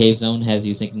Mystic Cave Zone has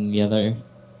you thinking the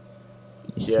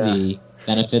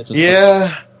benefits of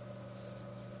Yeah,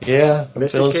 I'm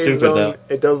feeling stupid now.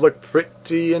 It does look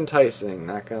pretty enticing,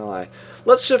 not gonna lie.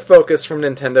 Let's shift focus from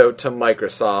Nintendo to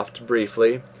Microsoft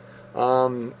briefly.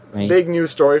 Right. Big news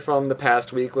story from the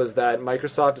past week was that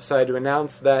Microsoft decided to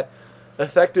announce that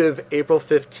effective April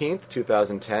 15th,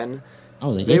 2010,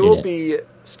 Oh, they They did will it. be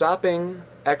stopping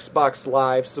Xbox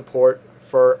Live support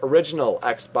for original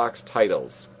Xbox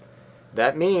titles.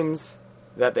 That means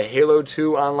that the Halo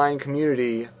 2 online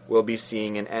community will be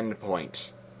seeing an endpoint.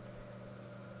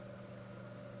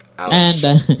 Ouch. And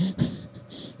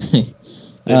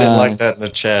They didn't like that in the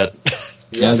chat.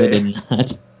 no, they did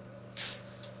not.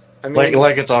 I mean,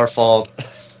 like it's our fault.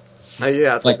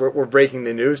 yeah, it's like we're breaking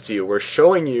the news to you. We're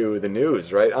showing you the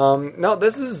news, right? No,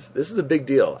 this is a big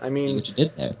deal. I See mean, what you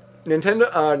did there.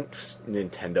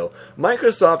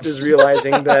 Microsoft is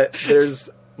realizing that there's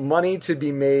money to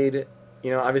be made,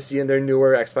 obviously in their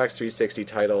newer Xbox 360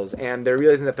 titles, and they're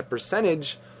realizing that the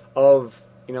percentage of,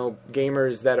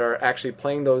 gamers that are actually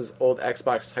playing those old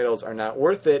Xbox titles are not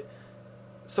worth it.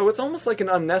 So it's almost like an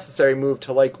unnecessary move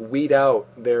to weed out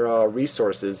their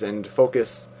resources and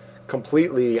focus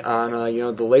completely on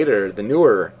the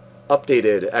newer,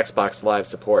 updated Xbox Live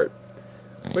support,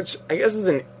 Right. which I guess is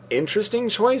an interesting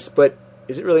choice, but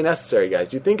is it really necessary, guys?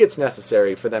 Do you think it's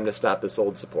necessary for them to stop this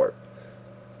old support?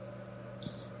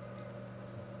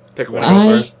 Pick one. Wanna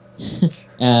go first?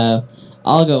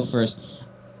 I'll go first.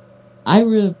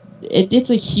 It's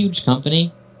a huge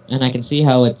company, and I can see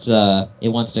how it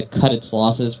wants to cut its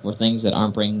losses for things that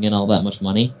aren't bringing in all that much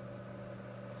money.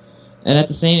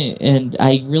 And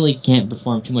I really can't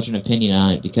form too much of an opinion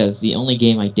on it because the only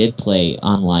game I did play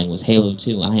online was Halo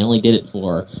 2, and I only did it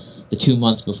for the 2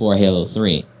 months before Halo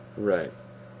 3. Right.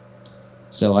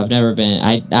 So I never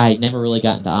really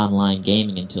got into online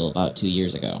gaming until about 2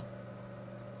 years ago.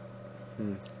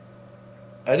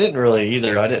 I didn't really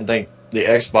either. I didn't think the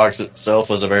Xbox itself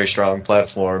was a very strong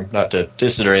platform. Not to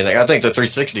diss it or anything. I think the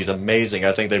 360 is amazing.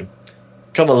 I think they've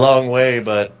come a long way,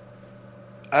 but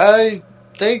I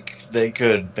think they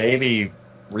could maybe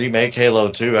remake Halo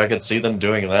 2. I could see them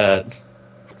doing that.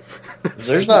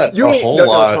 There's not whole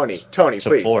lot Tony,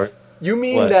 support. please. You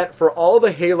mean What? that for all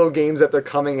the Halo games that they're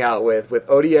coming out with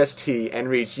ODST and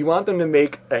Reach, you want them to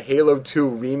make a Halo 2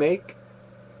 remake?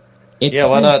 Yeah,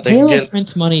 why not? They Halo can get-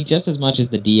 prints money just as much as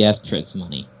the DS prints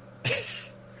money.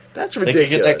 That's They ridiculous. could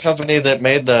get that company that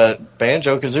made the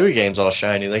Banjo-Kazooie games all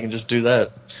shiny. They can just do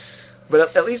that.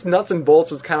 But at least Nuts and Bolts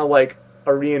was kind of like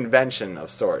a reinvention of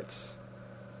sorts.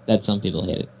 That some people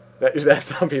hate it. That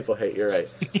some people hate, you're right.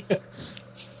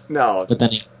 No, But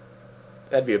then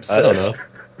that'd be absurd. I don't know.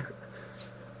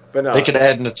 But no, They could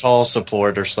add Natal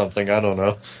support or something. I don't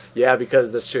know. yeah,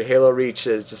 because that's true. Halo Reach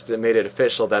has just made it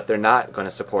official that they're not going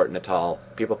to support Natal.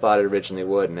 People thought it originally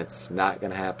would, and it's not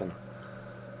going to happen.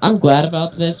 I'm glad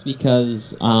about this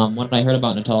because what I heard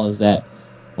about Natal is that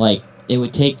it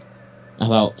would take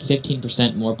about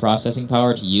 15% more processing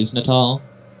power to use Natal,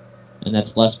 and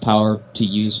that's less power to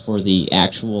use for the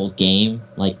actual game,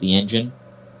 like the engine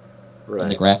Right.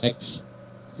 and the graphics.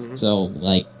 Mhm. So,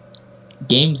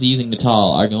 games using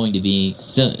Natal are going to be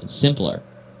simpler.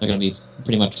 They're going to be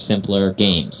pretty much simpler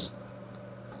games.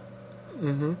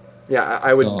 Mm-hmm. Yeah,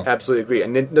 I would So- absolutely agree.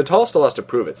 And Natal still has to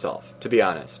prove itself, to be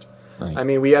honest. Right. I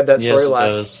mean, we had that Yes, story it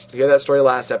last. does. We had that story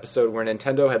last episode where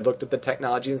Nintendo had looked at the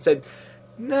technology and said,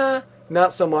 "Nah,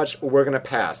 not so much. We're gonna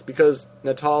pass because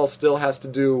Natal still has to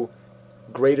do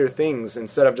greater things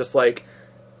instead of just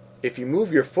if you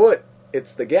move your foot,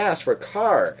 it's the gas for a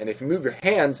car, and if you move your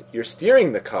hands, you're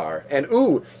steering the car. And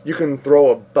ooh, you can throw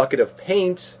a bucket of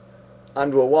paint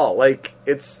onto a wall.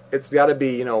 It's got to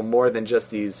be more than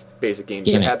just these basic games.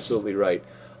 You're Gimmicks. absolutely right.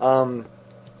 One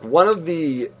of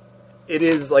the it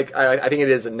is I think it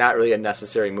is not really a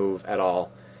necessary move at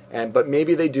all, but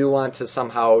maybe they do want to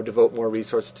somehow devote more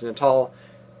resources to Natal.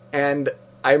 And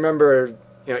I remember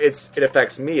it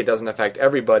affects me. It doesn't affect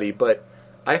everybody, but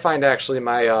I find actually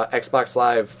my Xbox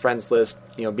Live friends list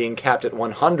being capped at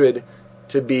 100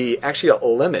 to be actually a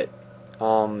limit,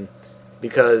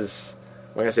 because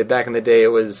like I say, back in the day it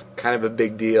was kind of a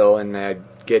big deal, and I'd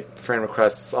get friend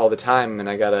requests all the time, and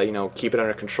I gotta keep it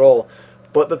under control.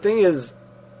 But the thing is,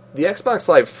 the Xbox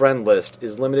Live friend list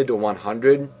is limited to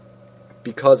 100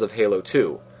 because of Halo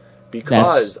 2,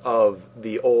 because of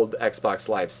the old Xbox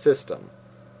Live system.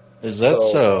 Is that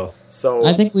so? So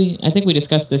I think we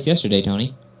discussed this yesterday,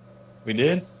 Tony. We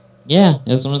did? Yeah,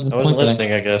 it was one of the I wasn't points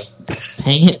listening, I guess.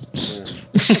 Dang it.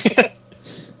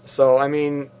 So, I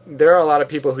mean, there are a lot of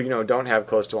people who, don't have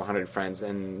close to 100 friends,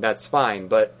 and that's fine.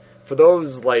 But for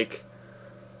those, Soulja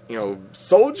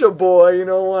Boy,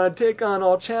 want to take on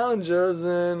all challenges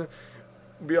and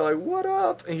be like, what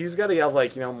up? And he's got to have,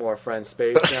 more friend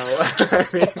space, I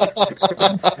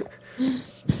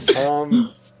mean,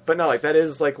 but no, that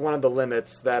is, one of the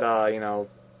limits that,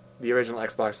 the original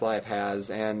Xbox Live has.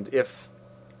 And if,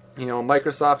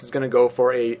 Microsoft is going to go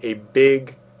for a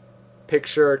big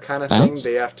picture kind of thing,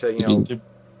 they have to,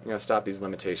 stop these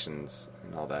limitations.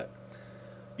 and all that.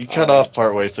 You cut off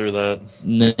partway through that.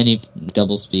 And then you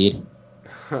double speed.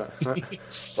 Well,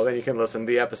 then you can listen to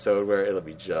the episode where it'll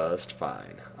be just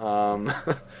fine.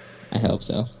 I hope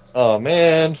so. Oh,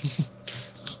 man.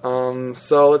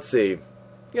 So let's see. You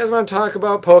guys want to talk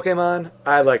about Pokemon?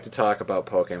 I'd like to talk about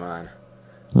Pokemon.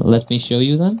 Let me show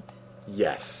you them.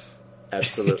 Yes,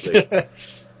 absolutely.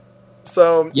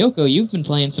 So, Yoko, you've been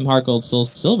playing some Heart Gold Soul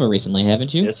Silver recently,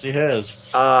 haven't you? Yes, he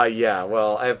has. yeah,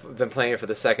 well, I've been playing it for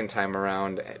the second time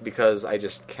around because I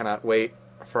just cannot wait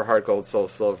for Heart Gold Soul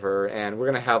Silver, and we're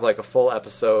going to have like a full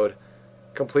episode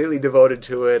completely devoted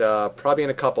to it, probably in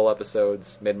a couple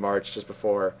episodes, mid-March, just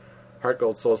before Heart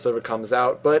Gold Soul Silver comes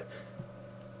out. But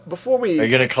before we... Are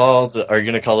you gonna call the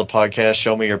podcast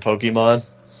Show Me Your Pokemon?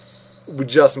 We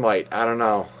just might. I don't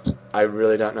know. I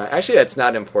really don't know. Actually, it's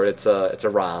not imported. It's a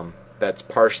ROM. That's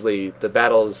partially... The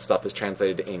battles stuff is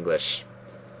translated to English.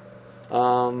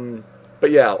 But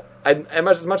yeah, as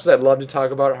much as I'd love to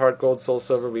talk about Heart Gold Soul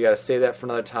Silver, we gotta save that for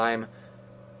another time.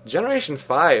 Generation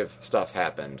 5 stuff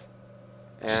happened.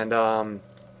 And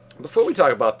before we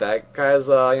talk about that, guys,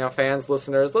 fans,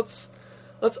 listeners, let's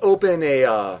open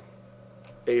a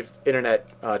internet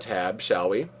tab, shall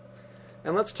we?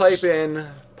 And let's type in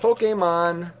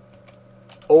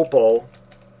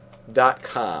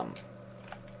PokemonOpal.com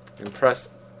and press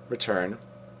return.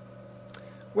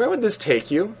 Where would this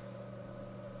take you?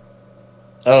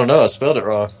 I don't know. I spelled it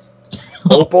wrong.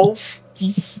 Opal?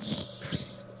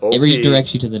 It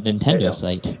redirects you to the Nintendo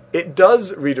site. It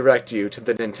does redirect you to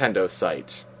the Nintendo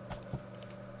site.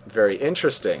 Very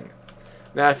interesting.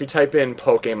 Now, if you type in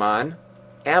Pokemon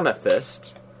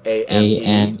Amethyst,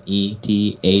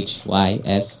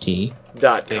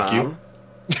 AMETHYST.com,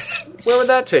 where would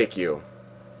that take you?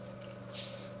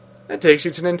 That takes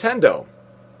you to Nintendo.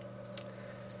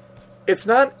 It's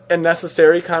not a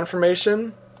necessary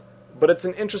confirmation, but it's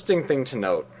an interesting thing to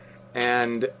note.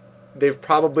 And they've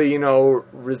probably,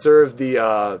 reserved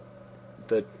the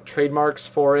trademarks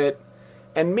for it,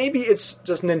 and maybe it's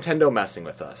just Nintendo messing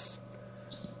with us.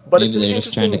 But maybe it's an they're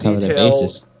just trying interesting to cover their detail.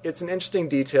 bases. It's an interesting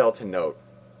detail to note.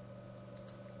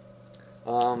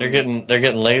 They're getting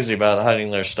lazy about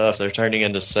hiding their stuff. They're turning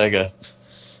into Sega.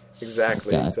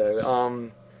 Exactly. God. Exactly.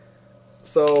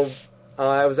 So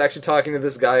I was actually talking to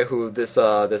this guy who this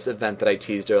event that I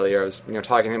teased earlier. I was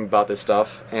talking to him about this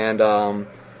stuff, and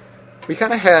we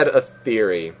kind of had a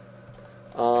theory.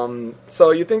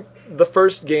 So you think the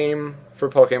first game for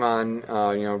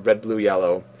Pokemon, Red, Blue,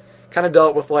 Yellow, kind of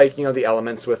dealt with the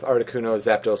elements with Articuno,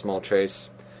 Zapdos, Moltres.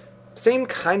 Same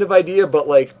kind of idea, but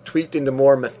tweaked into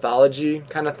more mythology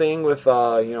kind of thing with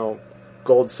Gold,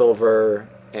 Silver,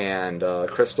 and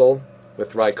Crystal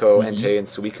with Raikou, Entei, and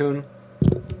Suicune.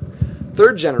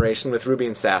 Third generation with Ruby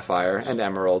and Sapphire and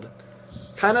Emerald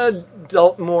kind of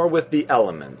dealt more with the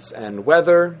elements and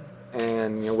weather,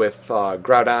 and with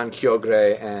Groudon,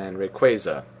 Kyogre, and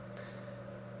Rayquaza.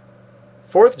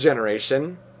 Fourth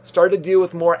generation started to deal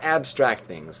with more abstract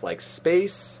things like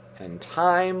space and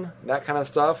time, that kind of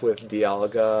stuff, with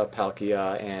Dialga,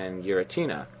 Palkia, and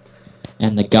Giratina.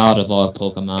 And the god of all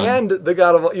Pokemon. And the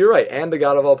god of all... You're right, and the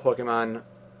god of all Pokemon,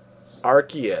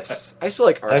 Arceus. I still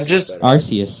like Arceus.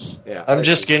 Arceus. Yeah, I'm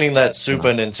just getting that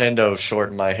Super Nintendo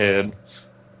short in my head.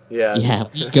 Yeah. Yeah,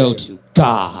 we go to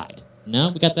God. No,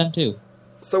 we got them too.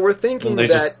 So we're thinking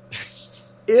that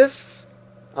if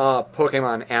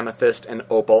Pokemon Amethyst and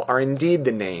Opal are indeed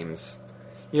the names...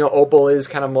 Opal is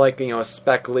kind of like, a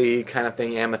speckly kind of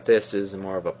thing. Amethyst is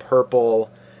more of a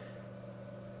purple.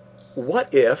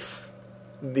 What if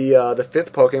the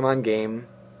fifth Pokemon game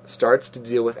starts to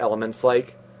deal with elements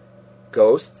like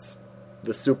ghosts,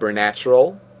 the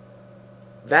supernatural,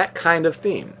 that kind of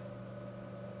theme?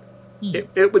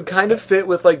 It would kind of fit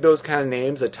with those kind of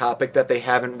names, a topic that they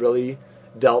haven't really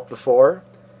dealt before.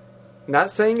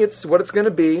 Not saying it's what it's going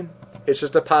to be. It's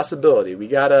just a possibility. We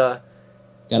got a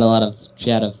lot of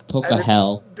chat of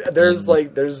Hell. There's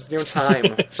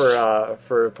time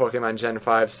for Pokemon Gen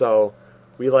 5, so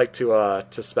we like to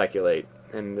speculaate,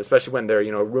 and especially when there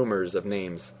are rumors of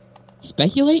names.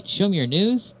 Speculate? Show me your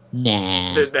news?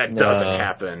 Nah. That doesn't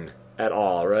happen at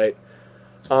all, right?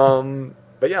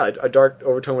 But yeah, a Dark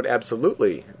Overtone would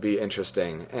absolutely be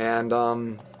interesting, and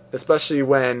especially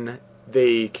when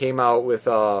they came out with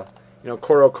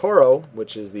CoroCoro,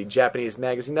 which is the Japanese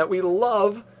magazine that we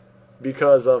love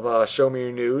because of Show Me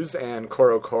Your News and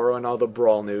CoroCoro and all the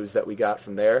Brawl news that we got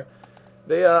from there.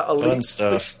 They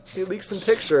leaked some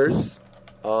pictures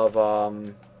of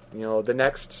the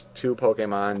next two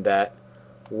Pokemon that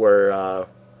were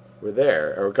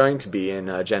there, or going to be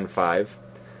in Gen 5.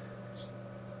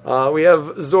 We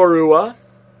have Zorua,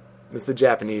 that's the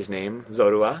Japanese name,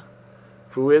 Zorua.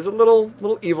 who is a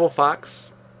little evil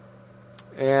fox.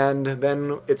 And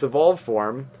then its evolved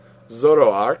form,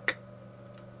 Zoroark,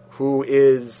 who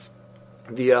is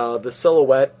the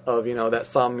silhouette of, that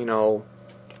some,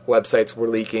 websites were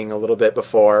leaking a little bit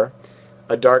before.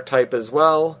 A dark type as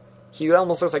well. He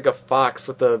almost looks like a fox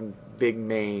with a big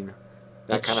mane.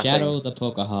 That kind of thing. Shadow the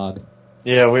Pokahog.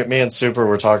 Yeah, me and Super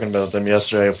were talking about them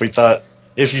yesterday.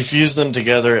 If you fuse them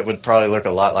together, it would probably look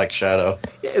a lot like Shadow.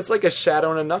 Yeah, it's like a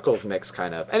Shadow and a Knuckles mix,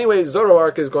 kind of. Anyway,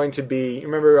 Zoroark is going to be, you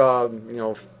remember,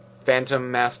 Phantom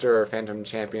Master or Phantom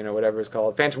Champion or whatever it's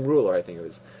called? Phantom Ruler, I think it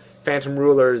was. Phantom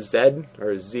Ruler Z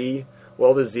or Z.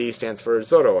 Well, the Z stands for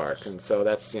Zoroark, and so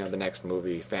that's, the next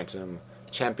movie, Phantom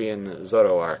Champion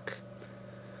Zoroark.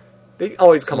 They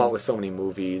always come out with so many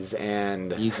movies,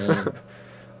 and...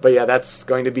 But yeah, that's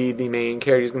going to be the main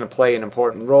character. He's going to play an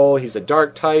important role. He's a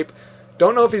dark type.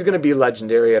 Don't know if he's going to be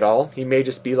legendary at all. He may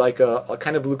just be like a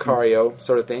kind of Lucario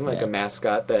sort of thing, like a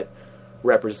mascot that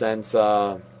represents,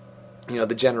 the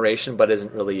generation, but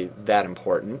isn't really that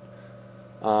important.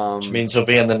 Which means he'll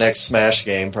be in the next Smash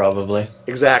game, probably.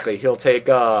 Exactly. He'll take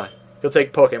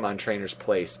Pokemon Trainer's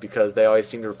place, because they always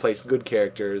seem to replace good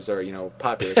characters or,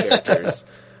 popular characters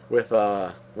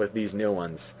with these new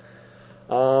ones.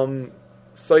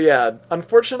 So yeah,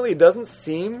 unfortunately, it doesn't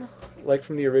seem like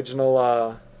from the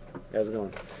original. How's it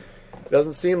going? It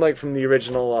doesn't seem like from the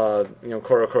original,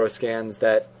 Koro scans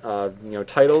that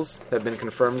titles have been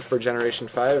confirmed for Generation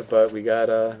 5, but we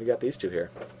got these two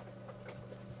here.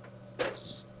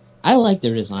 I like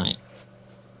their design.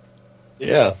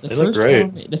 Yeah, they look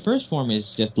great. The first form is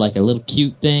just like a little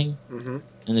cute thing, Mm-hmm.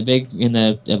 and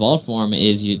the evolved form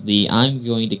is I'm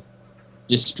going to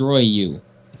destroy you.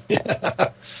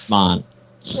 Mon.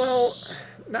 Well,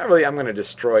 not really. I'm going to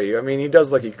destroy you. I mean, he does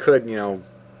look he could,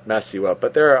 mess you up,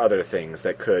 but there are other things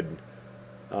that could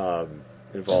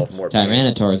involve more.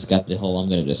 Tyranitar's got the whole "I'm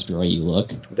going to destroy you"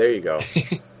 look. There you go.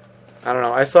 I don't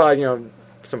know. I saw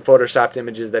some photoshopped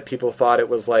images that people thought it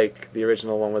was like the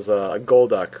original one was a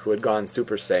Golduck who had gone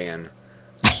Super Saiyan.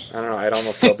 I don't know. I'd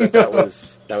almost felt that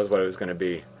was what it was going to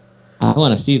be. I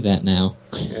want to see that now.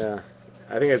 Yeah,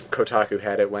 I think Kotaku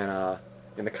had it when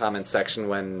in the comments section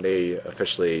when they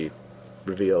officially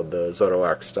revealed the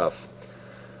Zoroark stuff.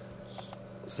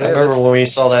 So, I remember when we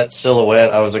saw that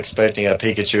silhouette, I was expecting a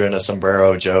Pikachu and a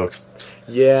sombrero joke.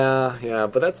 Yeah,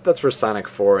 but that's for Sonic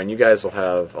 4, and you guys will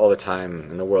have all the time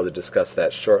in the world to discuss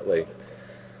that shortly.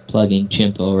 Plugging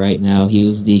Chimpo right now. He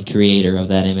was the creator of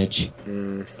that image.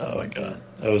 Oh my god,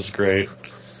 that was great.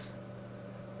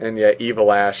 And yeah,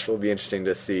 Evil Ash will be interesting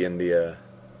to see in the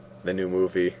new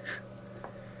movie.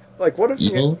 Like, what if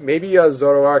maybe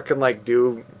Zoroark can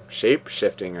do shape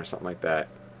shifting or something like that?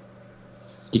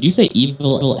 Did you say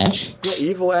Evil Ash? Yeah,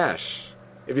 Evil Ash.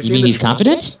 Have you You seen mean he's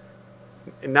confident?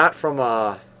 Not from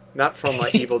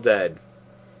Evil Dead,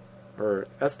 or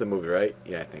that's the movie, right?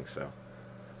 Yeah, I think so.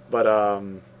 But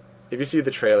if you see the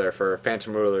trailer for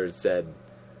Phantom Ruler Z,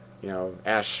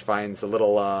 Ash finds a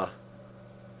little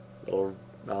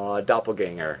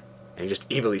doppelganger, and he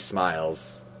just evilly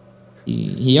smiles.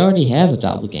 He already has a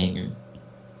doppelganger.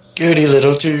 Goody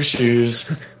little two shoes.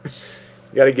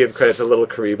 You got to give credit to Little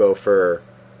Karibo for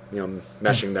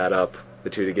meshing that up, the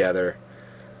two together.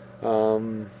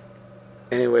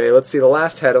 Anyway, let's see the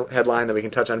last headline that we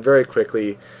can touch on very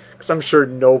quickly, because I'm sure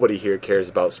nobody here cares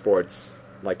about sports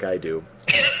like I do.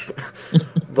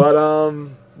 But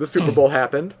the Super Bowl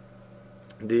happened.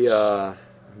 The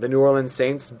New Orleans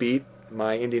Saints beat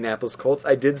my Indianapolis Colts.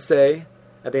 I did say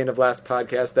at the end of last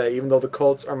podcast that even though the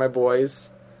Colts are my boys,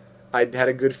 I had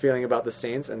a good feeling about the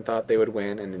Saints and thought they would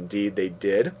win, and indeed they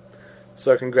did.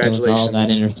 So congratulations. It was all that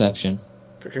interception.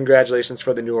 Congratulations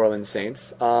for the New Orleans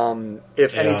Saints.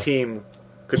 If any team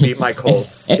could beat my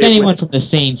Colts... If anyone from the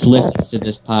Saints listens to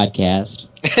this podcast...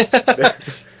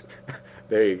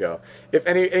 There you go. If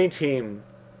any team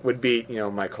would beat,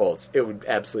 my Colts, it would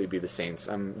absolutely be the Saints.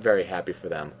 I'm very happy for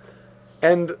them.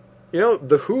 And,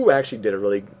 The Who actually did a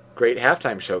really great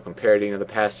halftime show compared to, the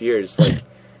past years. Like,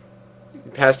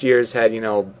 past years had,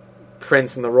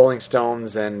 Prince and the Rolling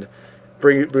Stones and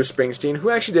Bruce Springsteen, who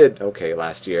actually did okay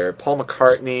last year. Paul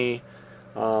McCartney.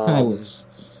 I was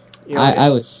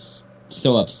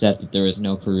so upset that there was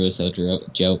no Caruso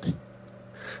joke.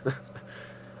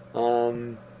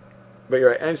 But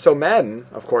you're right. And so Madden,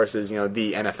 of course, is,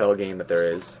 the NFL game that there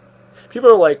is. People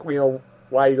are like,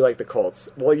 why do you like the Colts?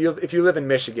 Well, if you live in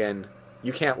Michigan,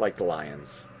 you can't like the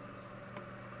Lions.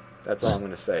 That's all I'm going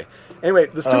to say. Anyway,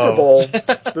 the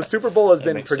Super Bowl has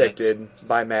been predicted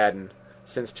by Madden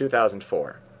since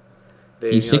 2004.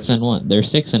 He's 6-1. They're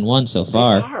 6-1 so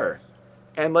far. They are.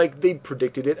 And, they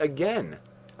predicted it again.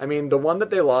 I mean, the one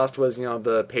that they lost was,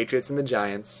 the Patriots and the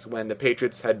Giants, when the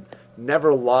Patriots had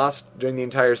never lost during the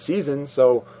entire season,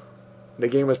 so the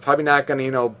game was probably not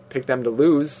going to, pick them to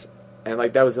lose, and,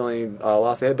 that was the only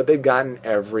loss they had, but they've gotten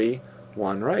every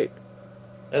one right.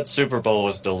 That Super Bowl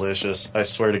was delicious, I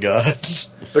swear to God.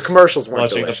 The commercials weren't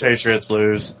Watching delicious. the Patriots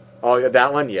lose. Oh, yeah,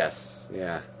 that one? Yes.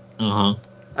 Yeah. Uh-huh.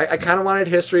 I kind of wanted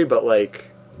history, but,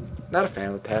 not a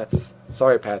fan of Pats.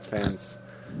 Sorry, Pats fans.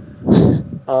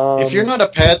 If you're not a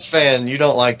Pats fan, you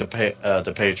don't like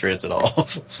the Patriots at all.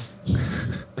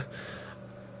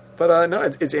 But, no,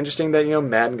 it's interesting that,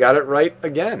 Madden got it right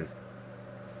again.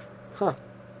 Huh.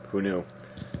 Who knew?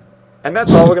 And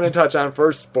that's all we're going to touch on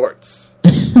for sports.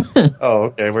 Oh,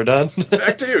 okay, we're done.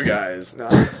 Back to you guys. No,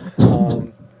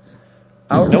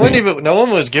 no one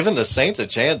was giving the Saints a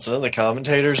chance. None of the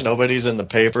commentators, nobody's in the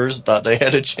papers thought they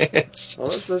had a chance. Well,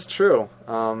 this is true.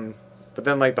 But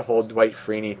then, the whole Dwight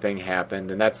Freeney thing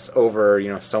happened, and that's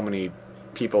over, so many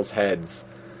people's heads.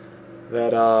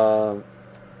 That,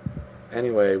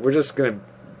 anyway, we're just going to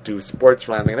do sports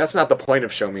rambling. That's not the point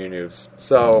of Show Me Your News.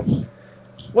 So,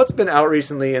 what's been out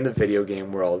recently in the video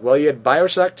game world? Well, you had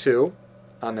BioShock 2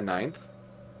 on the 9th.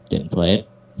 Didn't play it.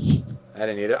 I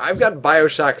didn't either. I've got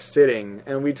BioShock sitting,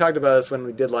 and we talked about this when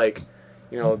we did,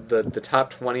 the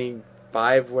top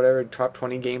 25, whatever, top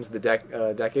 20 games of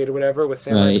the decade or whatever with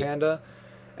Samurai Right. Panda.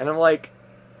 And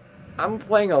I'm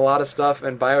playing a lot of stuff,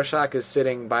 and BioShock is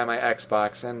sitting by my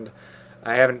Xbox, and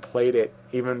I haven't played it,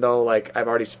 even though, I've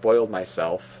already spoiled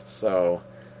myself. So,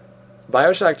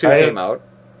 BioShock 2 came out.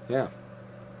 Yeah.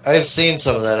 I've seen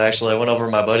some of that, actually. I went over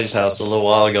to my buddy's house a little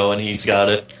while ago, and he's got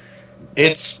it.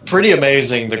 It's pretty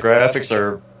amazing. The graphics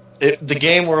are... the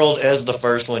game world, as the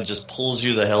first one, just pulls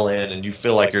you the hell in, and you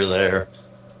feel like you're there.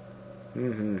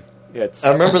 Mm-hmm. Yeah,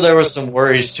 I remember there was some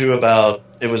worries, too, about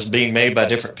it was being made by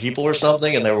different people or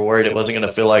something, and they were worried it wasn't going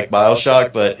to feel like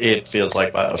BioShock, but it feels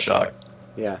like BioShock.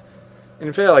 Yeah. And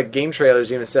in fact, game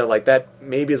trailers even said, that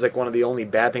maybe is, one of the only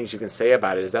bad things you can say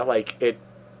about it, is that, it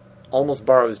almost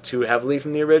borrows too heavily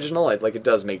from the original. It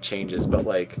does make changes, but,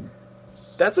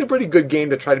 that's a pretty good game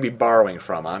to try to be borrowing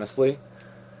from, honestly.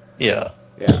 Yeah.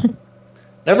 Yeah.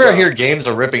 Never I hear games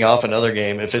are ripping off another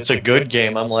game. If it's a good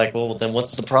game, I'm like, well, then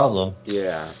what's the problem?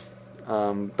 Yeah.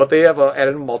 But they have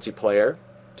added a multiplayer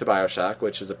to BioShock,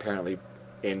 which is apparently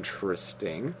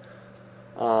interesting.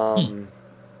 And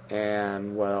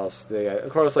what else?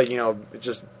 Of course,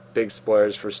 just big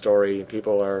spoilers for story.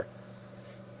 People are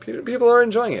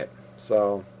enjoying it.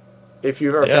 So, if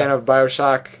you're a fan of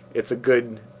BioShock, it's a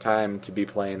good time to be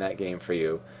playing that game for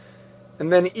you.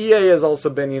 And then EA has also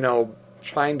been,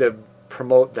 trying to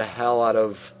promote the hell out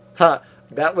of...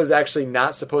 that was actually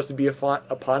not supposed to be a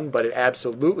pun, but it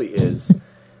absolutely is.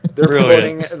 They're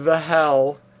Brilliant. promoting the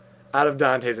hell out of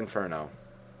Dante's Inferno.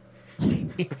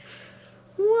 Have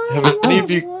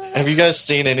you guys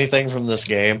seen anything from this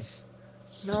game?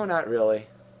 No, not really,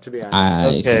 to be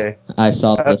honest. Okay. I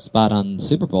saw the spot on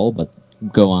Super Bowl, but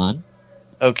go on.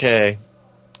 Okay.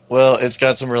 Well, it's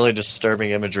got some really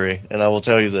disturbing imagery, and I will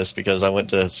tell you this because I went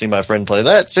to see my friend play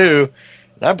that too,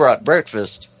 and I brought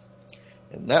breakfast,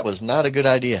 and that was not a good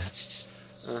idea.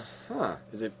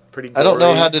 Is it pretty gory? I don't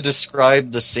know how to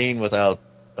describe the scene without...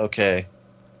 Okay.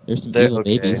 There's some little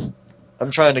babies.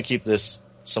 I'm trying to keep this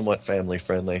somewhat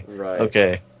family-friendly. Right.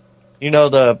 Okay. You know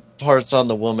the parts on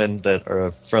the woman that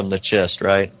are from the chest,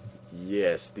 right?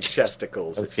 Yes, the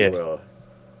chesticles, if Okay. you will.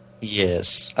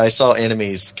 Yes. I saw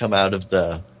enemies come out of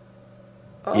the...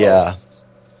 Oh, Yeah.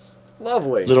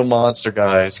 Lovely. Little monster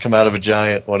guys come out of a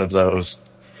giant one of those.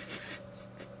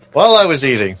 While I was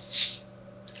eating.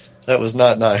 That was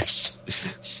not nice.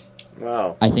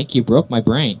 Wow. I think you broke my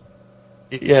brain.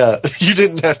 Yeah, you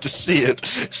didn't have to see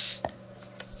it.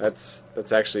 That's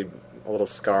actually a little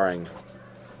scarring.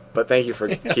 But thank you for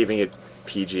keeping it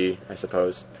PG, I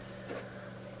suppose.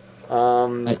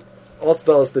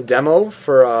 Also, the demo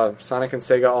for Sonic and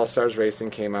Sega All-Stars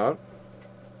Racing came out.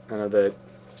 I know that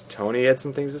Tony had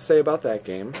some things to say about that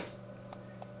game.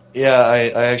 Yeah,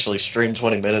 I actually streamed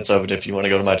 20 minutes of it if you want to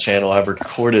go to my channel. I've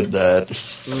recorded that.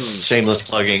 Shameless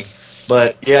plugging.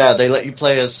 But yeah, they let you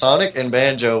play as Sonic and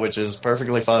Banjo, which is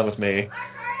perfectly fine with me.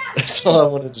 That's all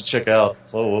I wanted to check out.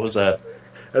 Whoa, what was that?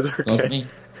 That's Both okay. me.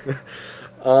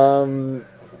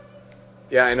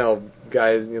 Yeah, I know,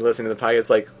 guys, you listen to the podcast,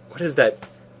 like, what is that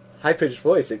high-pitched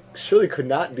voice? It surely could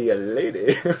not be a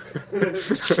lady.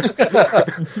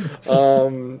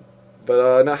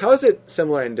 But now, how is it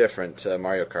similar and different to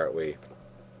Mario Kart Wii?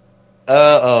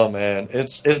 Oh man,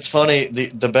 it's funny.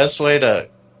 The best way to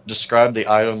describe the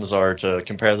items are to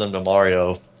compare them to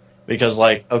Mario, because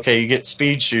okay, you get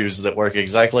speed shoes that work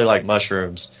exactly like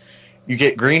mushrooms. You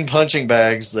get green punching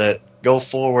bags that go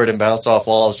forward and bounce off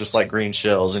walls just like green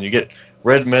shells, and you get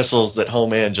red missiles that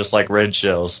home in just like red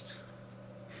shells.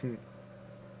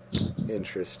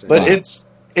 Interesting. But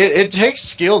it takes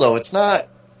skill though. It's not.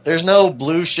 There's no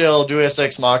blue shell Deus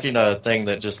Ex Machina thing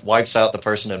that just wipes out the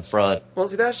person in front. Well,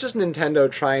 see, that's just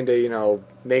Nintendo trying to,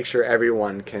 make sure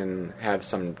everyone can have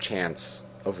some chance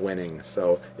of winning.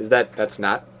 So, that's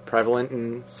not prevalent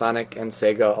in Sonic and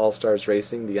Sega All-Stars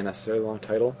Racing, the unnecessarily long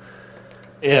title?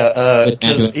 Yeah,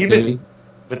 because even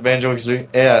with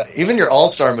Banjo-Kazooie, even your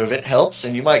All-Star move, it helps,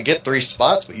 and you might get 3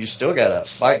 spots, but you still gotta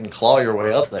fight and claw your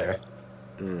way up there.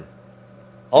 Mm.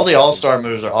 All the All-Star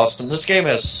moves are awesome. This game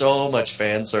has so much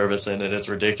fan service in it, it's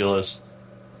ridiculous.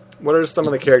 What are some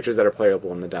of the characters that are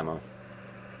playable in the demo?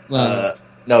 Well,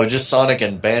 No, just Sonic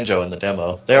and Banjo in the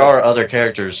demo. There are other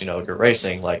characters, you're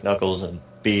racing, like Knuckles and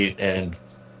Beat and...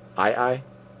 I?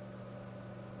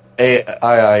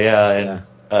 and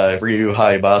Ryu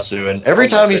Hayabusa. And every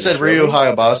time he said Ryu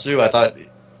Hayabusa, I thought,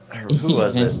 who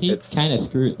was it? He kind of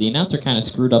screwed... The announcer kind of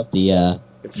screwed up the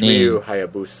It's name. Ryu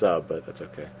Hayabusa, but that's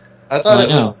okay. I thought Well,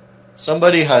 it was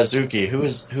somebody Hazuki. Who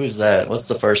is that? What's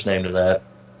the first name to that?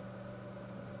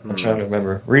 I'm trying to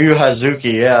remember. Ryu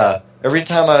Hazuki, yeah. Every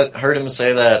time I heard him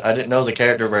say that, I didn't know the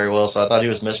character very well, so I thought he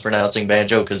was mispronouncing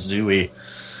Banjo-Kazooie.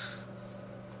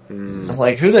 I'm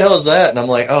like, who the hell is that? And I'm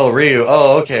like, oh, Ryu.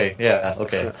 Oh, okay. Yeah,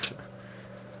 okay.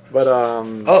 But,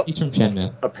 He's from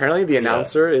Shenmue. apparently the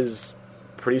announcer is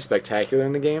pretty spectacular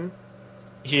in the game.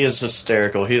 He is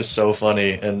hysterical. He is so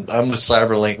funny. And I'm with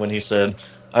Cyberlink when he said,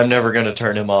 I'm never going to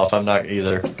turn him off. I'm not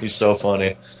either. He's so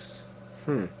funny.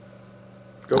 Go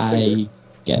figure. I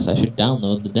guess I should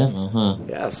download the demo, huh?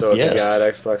 Yeah, so if Yes. you got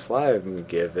Xbox Live,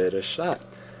 give it a shot.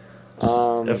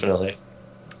 Definitely.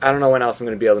 I don't know when else I'm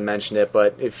going to be able to mention it,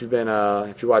 but if you've been,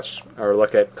 if you watch or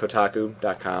look at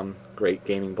Kotaku.com, great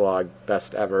gaming blog,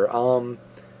 best ever.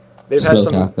 They've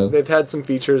had some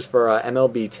features for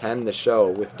MLB 10, the show,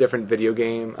 with different video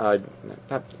game. What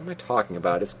am I talking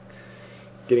about? It's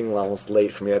getting almost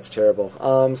late for me. That's terrible.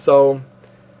 So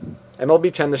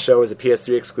MLB 10, the show, is a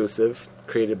PS3 exclusive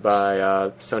created by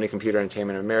Sony Computer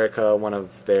Entertainment America, one of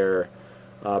their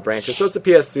branches. So it's a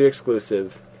PS3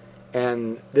 exclusive,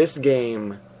 and this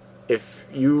game, if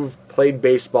you've played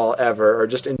baseball ever or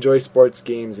just enjoy sports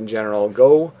games in general,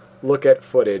 go look at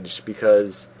footage,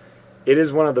 because it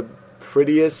is one of the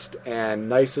prettiest and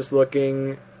nicest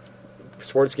looking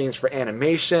sports games for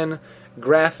animation,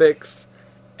 graphics,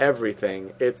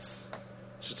 everything. It's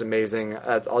just amazing.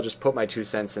 I'll just put my 2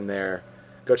 cents in there.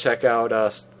 Go check out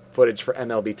footage for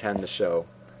MLB 10, the show,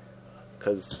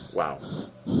 because wow.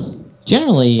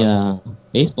 Generally,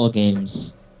 baseball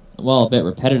games, while a bit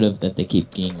repetitive that they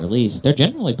keep getting released, they're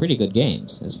generally pretty good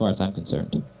games, as far as I'm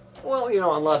concerned. Well,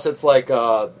 unless it's like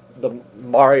the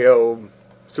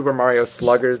Super Mario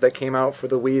Sluggers that came out for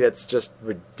the Wii, that's just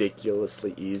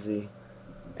ridiculously easy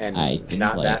and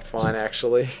not that fun,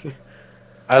 actually.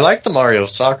 I like the Mario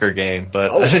soccer game,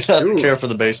 but I did not care for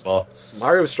the baseball.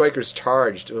 Mario Strikers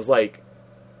Charged was like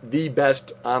the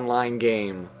best online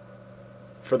game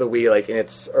for the Wii, like in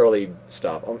its early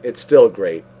stuff. It's still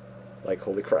great. Like,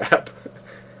 holy crap.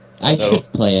 I should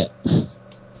play it.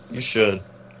 You should.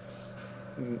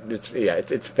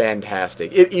 It's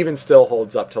fantastic. It even still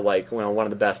holds up to like one of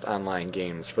the best online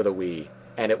games for the Wii,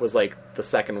 and it was like the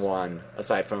second one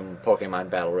aside from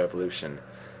Pokemon Battle Revolution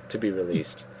to be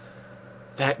released.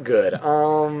 That good.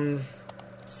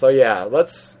 So yeah,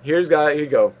 here you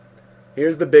go.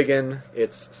 Here's the biggin.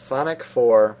 It's Sonic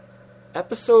 4,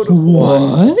 Episode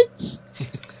 1. What?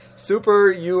 Super,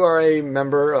 you are a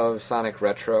member of Sonic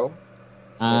Retro.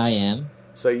 I am.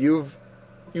 So you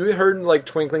heard like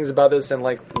twinklings about this and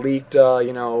like leaked,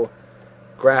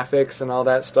 graphics and all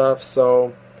that stuff.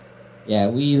 So Yeah,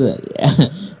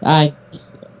 I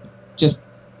just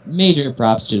major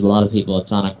props to a lot of people at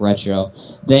Sonic Retro.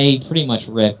 They pretty much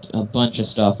ripped a bunch of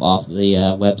stuff off the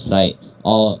website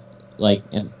all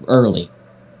early.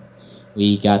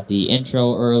 We got the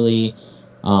intro early.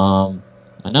 A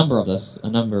number of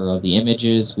the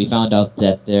images. We found out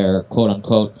that their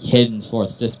quote-unquote hidden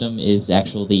fourth system is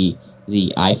actually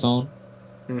the iPhone.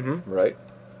 Mm-hmm, right.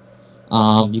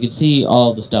 You can see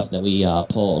all the stuff that we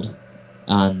pulled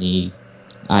on the...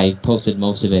 I posted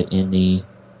most of it in the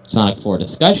Sonic 4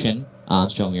 discussion on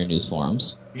Show Me Your News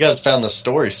forums. You guys found the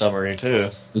story summary,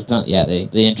 too. We found, the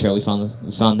intro, we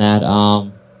found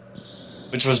that,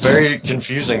 which was very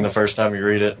confusing the first time you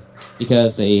read it.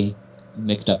 because they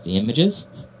mixed up the images.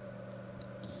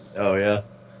 Oh, yeah.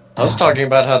 I was talking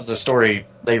about how the story,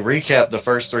 they recapped the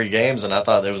first 3 games, and I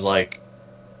thought it was like,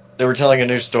 they were telling a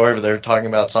new story, but they were talking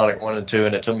about Sonic 1 and 2,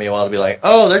 and it took me a while to be like,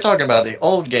 oh, they're talking about the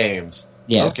old games.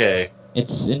 Yeah. Okay.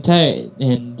 It's entire,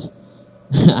 and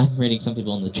I'm reading some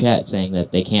people in the chat saying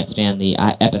that they can't stand the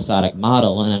episodic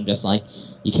model, and I'm just like,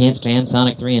 you can't stand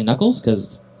Sonic 3 and Knuckles?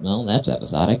 Because, well, that's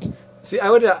episodic. See, I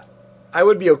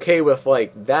would be okay with,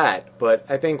 like, that, but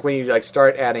I think when you, like,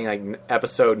 start adding, like,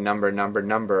 episode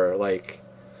number, like,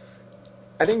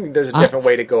 I think there's a different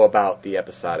way to go about the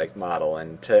episodic model,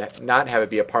 and to not have it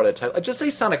be a part of the title. Just say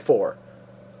Sonic 4.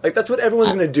 Like, that's what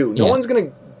everyone's going to do. No one's going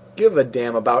to give a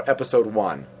damn about episode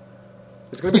 1.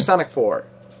 It's going to be Sonic 4.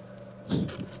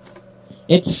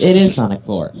 It is Sonic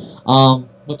 4.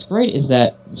 What's great is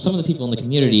that some of the people in the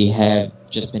community have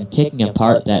just been picking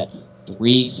apart that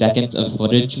 3 seconds of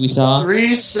footage we saw.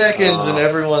 3 seconds and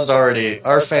everyone's already...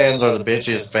 Our fans are the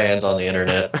bitchiest fans on the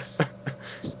internet.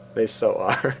 They so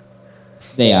are.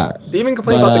 They are. They even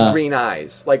complain about the green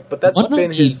eyes. Like, but that's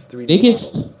been his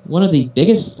 3D model. One of the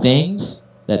biggest things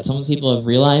that some people have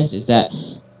realized is that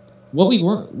what we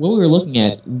were looking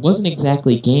at wasn't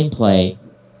exactly gameplay.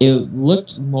 It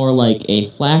looked more like a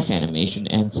flash animation,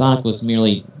 and Sonic was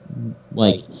merely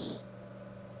like,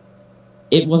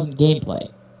 it wasn't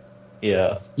gameplay.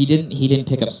 Yeah. He didn't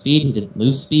pick up speed. He didn't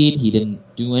lose speed. He didn't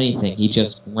do anything. He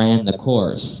just ran the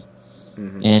course,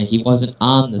 and he wasn't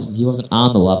on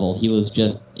the level. He was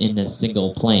just in this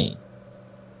single plane.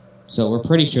 So we're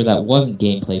pretty sure that wasn't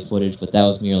gameplay footage, but that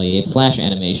was merely a flash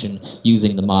animation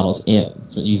using the models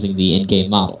using the in-game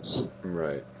models.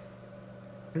 Right.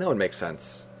 That would make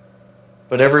sense.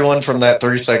 But everyone from that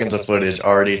 3 seconds of footage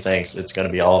already thinks it's going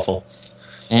to be awful.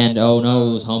 And oh no,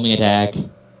 it was homing attack.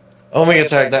 Homing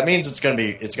attack. That means it's going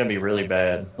to be really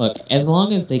bad. Look, as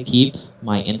long as they keep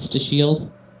my Insta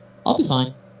Shield, I'll be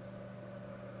fine.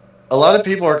 A lot of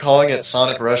people are calling it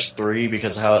Sonic Rush 3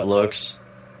 because of how it looks.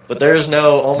 But there's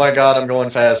no, oh my god, I'm going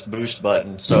fast boost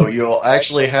button. So you'll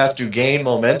actually have to gain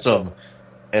momentum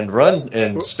and run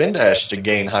and spin dash to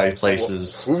gain high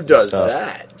places. Who does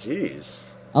that? Jeez.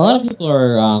 A lot of people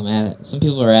are, some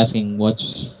people are asking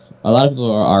a lot of people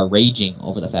are raging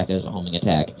over the fact that it's a homing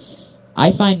attack.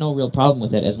 I find no real problem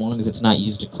with it as long as it's not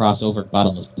used to cross over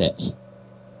bottomless pits.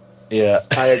 Yeah.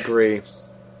 I agree.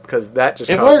 Because that just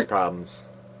causes problems.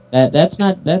 That's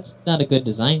not a good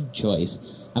design choice.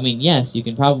 I mean, yes, you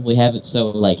can probably have it so,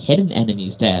 like, hidden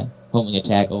enemies to homing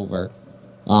attack over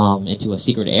into a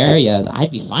secret area.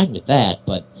 I'd be fine with that,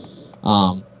 but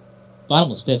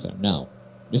bottomless pits are no.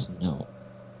 Just no.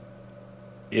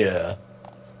 Yeah.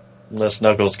 Unless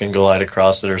Knuckles can glide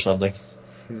across it or something.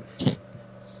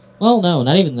 Well, no,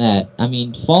 not even that. I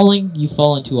mean, you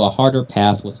fall into a harder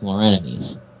path with more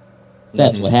enemies.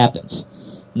 That's what happens.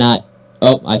 Not,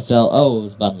 oh, I fell, it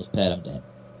was bottomless pit, I'm dead.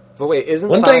 But wait, isn't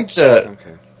One Sonic... thing to...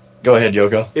 Okay. Go ahead,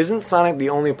 Yoko. Isn't Sonic the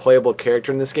only playable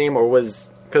character in this game, or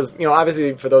was... Because,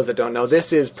 obviously, for those that don't know,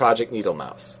 this is Project Needle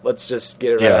Mouse. Let's just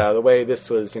get it right out of the way. This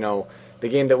was, the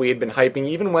game that we had been hyping,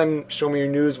 even when Show Me Your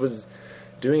News was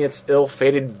doing its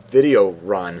ill-fated video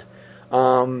run.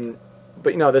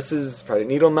 But, this is Project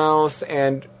Needle Mouse,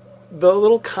 and the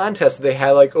little contest they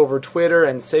had, like, over Twitter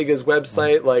and Sega's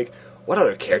website, like, what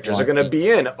other characters are going to be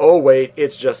in? Oh, wait,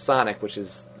 it's just Sonic, which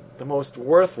is the most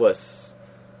worthless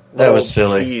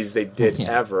tease they did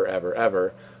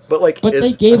ever. But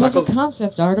they gave us a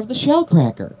concept art of the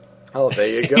Shellcracker. Oh,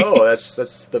 there you go.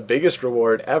 that's the biggest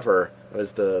reward ever,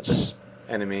 was the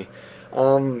enemy.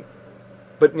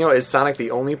 But, is Sonic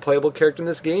the only playable character in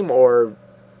this game, or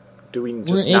do we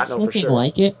just not know for sure? It's looking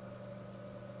like it,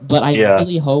 but I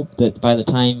really hope that by the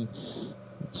time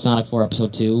Sonic 4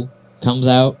 Episode 2 comes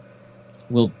out,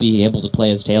 we'll be able to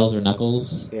play as Tails or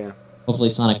Knuckles. Yeah.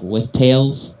 Hopefully Sonic with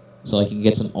Tails, so I can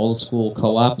get some old-school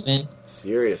co-op in.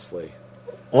 Seriously.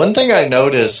 One thing I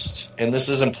noticed, and this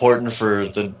is important for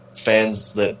the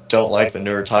fans that don't like the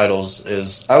newer titles,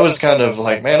 is I was kind of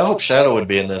like, man, I hope Shadow would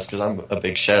be in this, because I'm a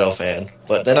big Shadow fan.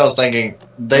 But then I was thinking,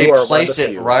 they place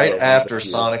it right after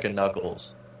Sonic and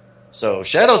Knuckles. So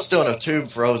Shadow's still in a tube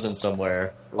frozen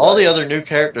somewhere. Right. All the other new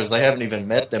characters, they haven't even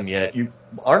met them yet. You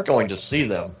aren't going to see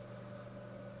them.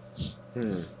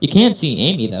 You can see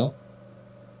Amy, though.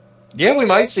 Yeah, we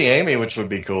might see Amy, which would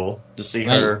be cool to see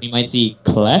her. We might see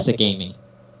classic Amy.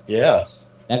 Yeah.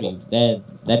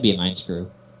 That'd be a mind screw.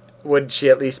 Would she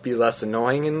at least be less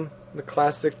annoying in the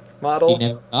classic model? She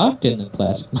never talked in the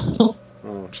classic model.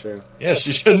 Oh, true. Yeah,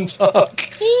 she shouldn't talk.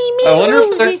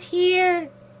 Amy is here.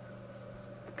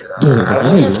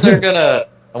 I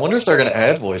wonder if they're gonna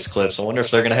add voice clips. I wonder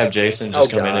if they're gonna have Jason just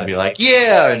come in and be like,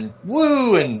 yeah, and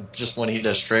woo, and just when he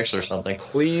does tricks or something.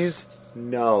 Please,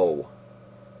 no.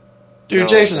 Dude,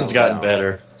 Jason's gotten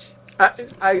better.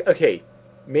 Okay,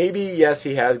 maybe, yes,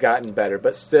 he has gotten better,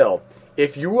 but still,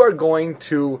 if you are going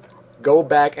to go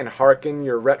back and hearken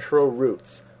your retro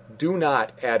roots, do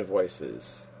not add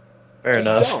voices. Fair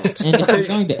enough. Don't. And if you're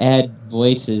going to add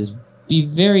voices, be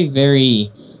very,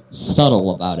 very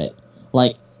subtle about it.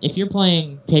 Like, if you're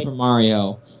playing Paper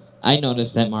Mario, I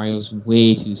noticed that Mario's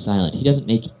way too silent. He doesn't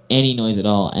make any noise at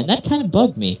all, and that kind of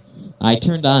bugged me. I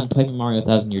turned on Paper Mario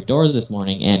Thousand Year Door this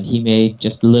morning, and he made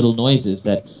just little noises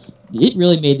that it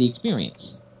really made the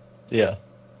experience. Yeah.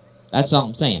 That's all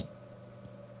I'm saying.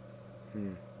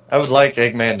 I would like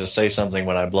Eggman to say something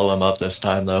when I blow him up this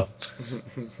time, though.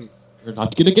 You're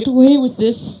not gonna get away with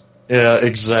this. Yeah,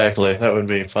 exactly. That would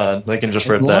be fun. They can just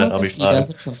rip that and I'll be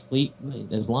fine.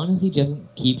 As long as he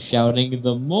doesn't keep shouting,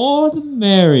 the more the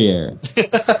merrier.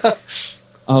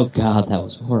 Oh god, that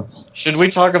was horrible. Should we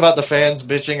talk about the fans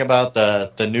bitching about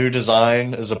the new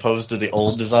design as opposed to the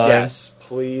old design? Yes,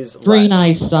 please. Green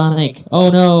let's. eyes Sonic. Oh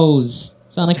no.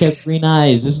 Sonic has green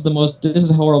eyes. This is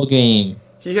a horrible game.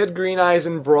 He had green eyes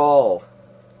in Brawl.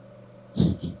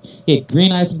 He had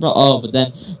green eyes and Brawl. Oh, but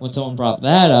then when someone brought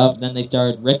that up, then they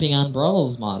started ripping on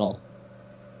Brawl's model.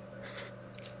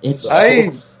 It's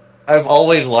I've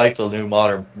always liked the new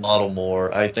model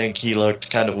more. I think he looked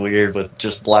kind of weird with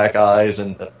just black eyes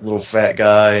and a little fat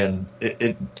guy, and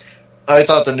I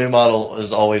thought the new model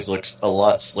always looks a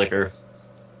lot slicker.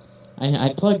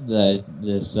 I plugged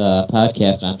this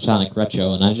podcast on Sonic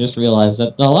Retro, and I just realized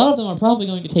that a lot of them are probably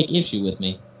going to take issue with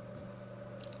me.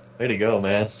 Way to go,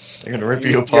 man. They're going to rip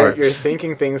you apart. You're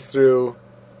thinking things through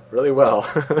really well.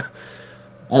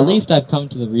 At least I've come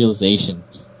to the realization.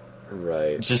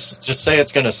 Right. Just say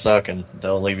it's going to suck, and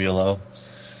they'll leave you alone.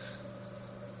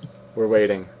 We're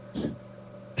waiting.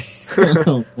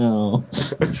 Oh, no.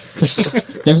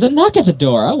 There's a knock at the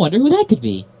door. I wonder who that could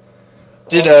be.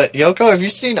 Did Yoko, have you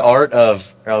seen art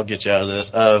of, I'll get you out of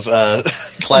this, of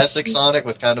classic Sonic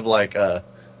with kind of like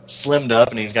slimmed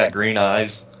up and he's got green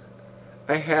eyes?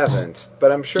 I haven't,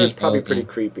 but I'm sure it's probably pretty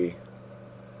creepy.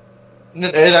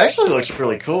 It actually looks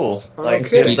really cool. Like,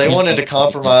 Okay. if they wanted to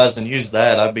compromise and use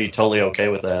that, I'd be totally okay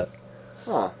with that.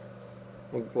 Huh.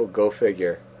 We'll go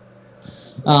figure.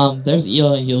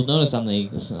 You'll notice on the,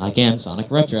 again, Sonic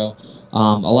Retro, a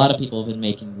lot of people have been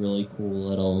making really cool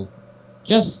little,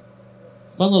 just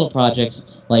fun little projects.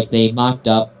 Like they mocked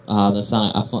up the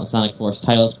Sonic Force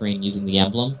title screen using the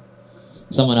emblem.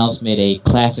 Someone else made a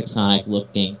classic Sonic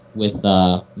looking with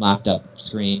mocked up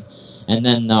screen. And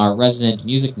then our resident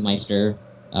music meister,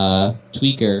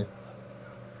 Tweaker,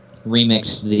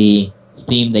 remixed the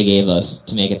theme they gave us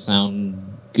to make it sound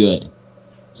good.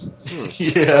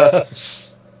 Yeah.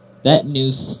 That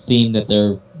new theme that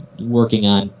they're working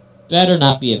on better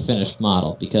not be a finished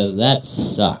model, because that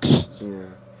sucks. Yeah.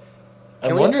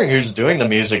 I'm wondering who's doing the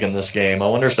music in this game. I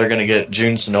wonder if they're going to get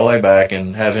Jun Sonoy back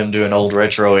and have him do an old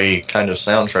retro-y kind of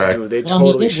soundtrack. Dude, they Well,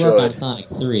 totally he did work on should. Sonic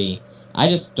 3. I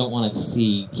just don't want to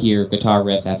hear guitar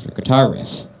riff after guitar riff.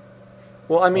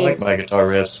 Well, I I mean, like my guitar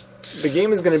riffs. the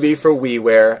game is going to be for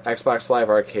WiiWare, Xbox Live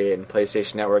Arcade, and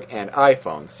PlayStation Network, and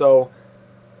iPhone. So,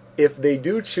 if they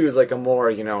do choose like a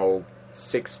more,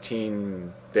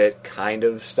 16-bit kind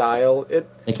of style,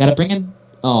 They gotta bring in...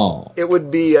 Oh. it would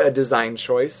be a design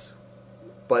choice,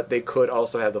 but they could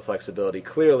also have the flexibility,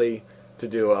 clearly, to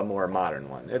do a more modern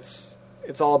one. It's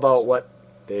all about what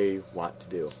they want to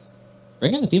do.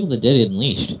 Bring in the people that did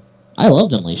Unleashed. I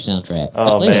loved Unleashed soundtrack.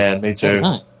 Oh, I played man, it me all the too.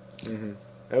 time. Mm-hmm.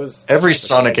 That was Every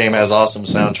Sonic game has awesome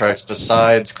soundtracks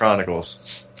besides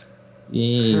Chronicles.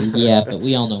 Yeah, but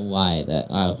we all know why that...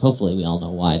 hopefully we all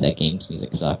know why that game's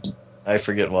music sucked. I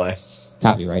forget why.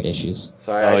 Copyright issues.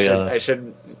 Sorry, Oh, I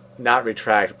should not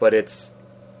retract, but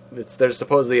there's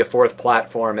supposedly a fourth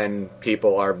platform, and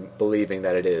people are believing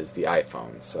that it is the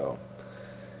iPhone. So,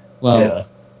 Well, Yeah.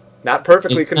 not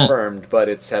perfectly It's not- confirmed, but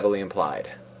it's heavily implied.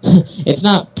 it's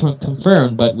not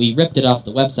confirmed, but we ripped it off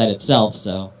the website itself,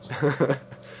 so...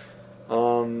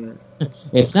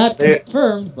 It's not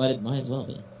confirmed, but it might as well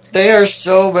be. They are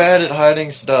so bad at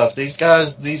hiding stuff. These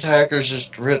hackers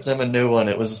just ripped them a new one.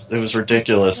 It was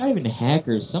ridiculous. Not even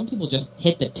hackers. Some people just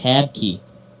hit the tab key.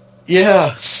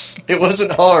 Yeah, it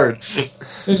wasn't hard.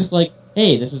 They're just like,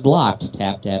 hey, this is locked.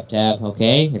 Tap, tap, tap.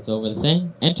 Okay, it's over the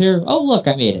thing. Enter. Oh, look,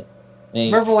 I made it.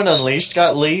 Remember when Unleashed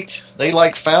got leaked? They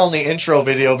found the intro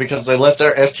video because they left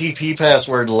their FTP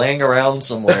password laying around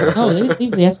somewhere. No, they didn't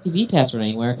leave the FTP password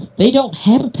anywhere. They don't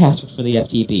have a password for the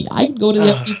FTP. I can go to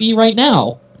the FTP right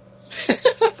now.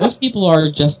 Most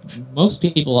people just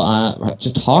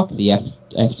hawk the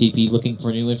FTP looking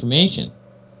for new information.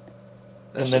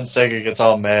 And then Sega gets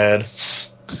all mad.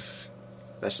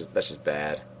 That's just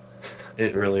bad.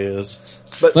 It really is.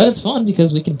 But it's fun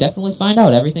because we can definitely find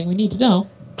out everything we need to know.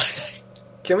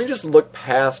 Can we just look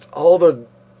past all the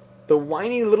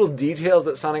whiny little details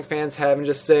that Sonic fans have and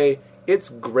just say, it's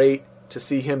great to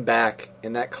see him back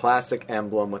in that classic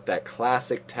emblem with that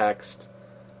classic text.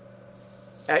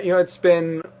 It's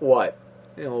been, so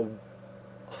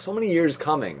many years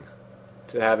coming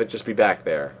to have it just be back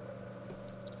there.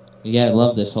 Yeah, I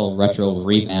love this whole retro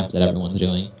revamp that everyone's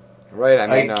doing. Right,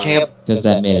 I can't... Because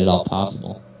that made it all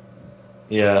possible.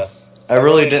 Yeah. I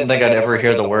really didn't think I'd ever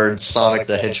hear the word Sonic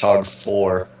the Hedgehog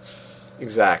 4.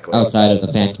 Exactly. Outside of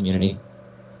the fan community.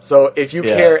 So if you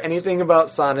care anything about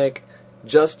Sonic,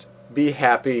 just be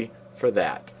happy for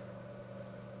that.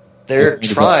 They're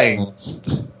trying.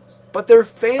 But they're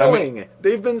failing.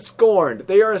 They've been scorned.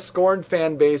 They are a scorned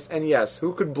fan base, and yes,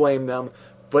 who could blame them?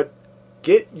 But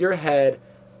get your head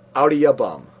out of your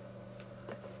bum.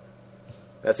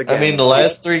 That's again. The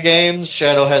last 3 games,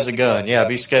 Shadow has a gun. Yeah,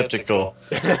 be skeptical.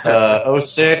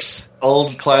 06,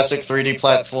 old classic 3D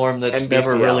platform that's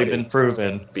never really been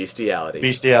proven.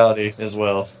 Bestiality as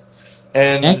well.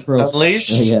 And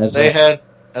Unleashed, they had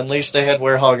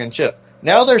Werehog and Chip.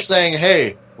 Now they're saying,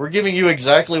 hey, we're giving you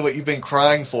exactly what you've been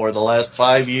crying for the last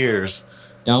 5 years.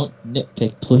 Don't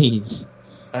nitpick, please.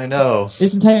 I know.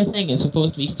 This entire thing is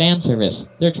supposed to be fan service.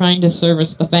 They're trying to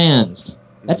service the fans.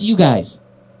 That's you guys.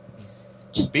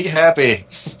 Just be happy.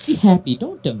 Be happy.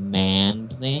 Don't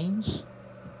demand things.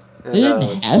 They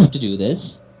didn't have to do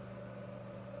this.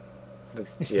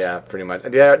 Yeah, pretty much.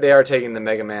 They are taking the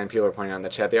Mega Man, people are pointing out in the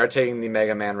chat, they are taking the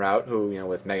Mega Man route,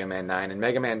 with Mega Man 9 and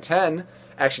Mega Man 10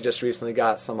 actually just recently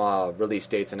got some release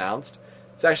dates announced.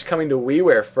 It's actually coming to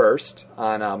WiiWare first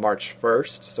on March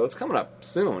 1st, so it's coming up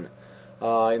soon.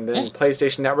 And then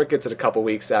PlayStation Network gets it a couple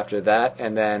weeks after that,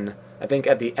 and then I think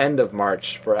at the end of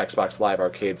March for Xbox Live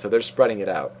Arcade, so they're spreading it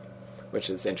out, which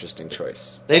is an interesting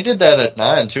choice. They did that at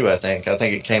 9 too, I think. I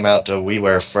think it came out to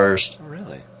WiiWare first. Oh,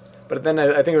 really? But then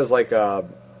I think it was like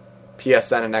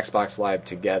PSN and Xbox Live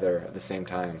together at the same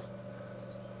time.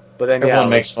 But then everyone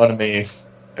makes fun of me.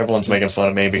 Everyone's making fun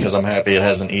of me because I'm happy it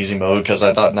has an easy mode because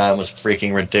I thought 9 was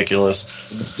freaking ridiculous.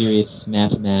 The mysterious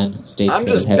Math Man states I'm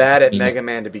just bad at Mega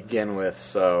Man to begin with,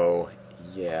 so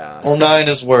yeah. Well, 9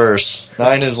 is worse.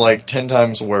 9 is like 10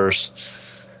 times worse.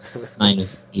 9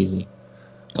 is easy.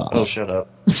 Cough. Oh, shut up.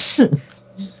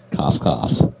 Cough,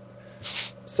 cough.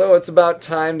 So it's about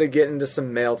time to get into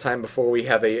some mail time before we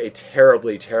have a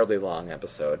terribly, terribly long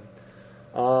episode.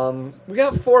 We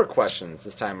got 4 questions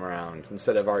this time around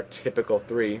instead of our typical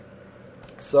 3.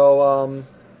 So,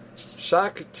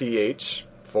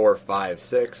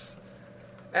 ShockTH456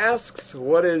 asks,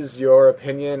 what is your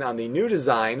opinion on the new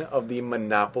design of the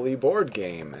Monopoly board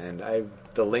game? And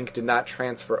the link did not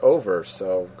transfer over,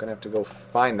 so I'm gonna have to go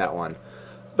find that one.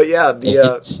 But yeah,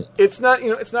 it's not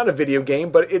it's not a video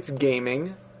game, but it's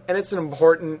gaming, and it's an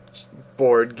important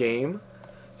board game.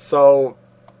 So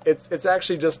it's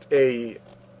actually just an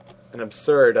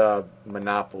absurd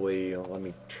Monopoly. Let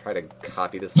me try to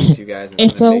copy this link to you guys.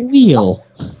 It's a wheel.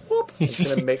 Whoop,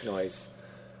 it's gonna make noise.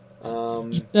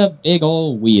 It's a big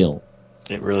old wheel.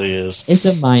 It really is. It's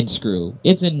a mind screw.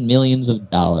 It's in millions of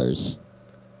dollars.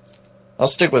 I'll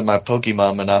stick with my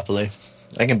Pokemon Monopoly.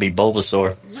 I can be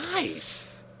Bulbasaur. Nice.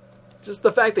 Just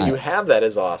the fact that you have that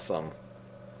is awesome.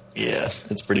 Yeah,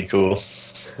 it's pretty cool.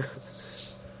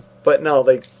 But no,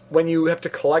 like when you have to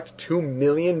collect $2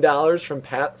 million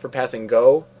for passing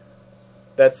Go,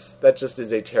 that just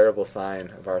is a terrible sign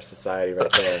of our society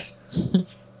right there.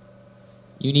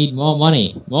 You need more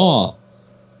money. More.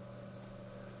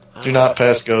 Do not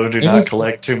pass Go. Do not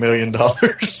collect $2 million.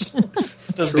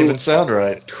 Doesn't even sound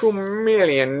right. $2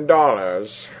 million.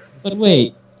 But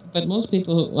wait. But most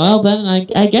people... Well, then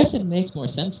I guess it makes more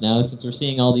sense now since we're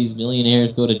seeing all these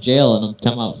millionaires go to jail and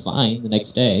come out fine the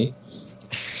next day.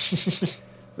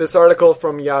 This article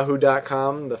from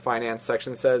Yahoo.com, the finance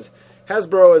section, says,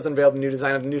 Hasbro has unveiled a new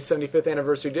design of the new 75th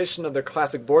anniversary edition of their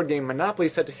classic board game Monopoly,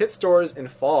 set to hit stores in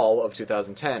fall of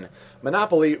 2010.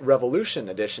 Monopoly Revolution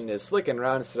Edition is slick and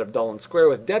round instead of dull and square,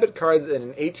 with debit cards and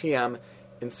an ATM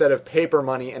instead of paper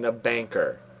money and a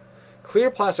banker.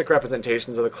 Clear plastic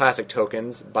representations of the classic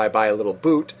tokens, Bye Bye Little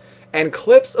Boot, and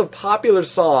clips of popular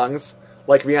songs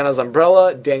like Rihanna's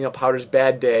Umbrella, Daniel Powter's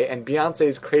Bad Day, and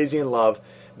Beyonce's Crazy in Love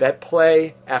that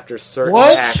play after certain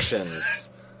actions.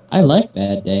 I like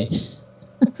Bad Day.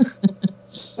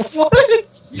 What?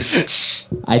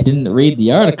 I didn't read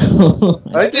the article.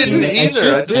 I didn't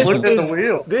either. I just looked at the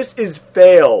wheel. This is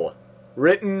fail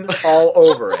written all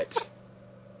over it.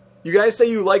 You guys say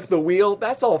you like the wheel,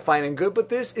 that's all fine and good, but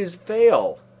this is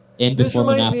fail. This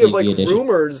reminds me of like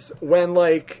rumors when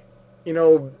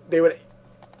they would.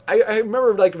 I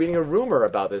remember like reading a rumor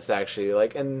about this actually,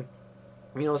 like, and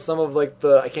some of like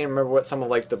I can't remember what some of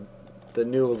like the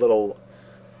new little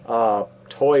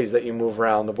toys that you move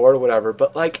around the board or whatever,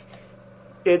 but like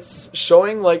it's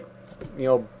showing like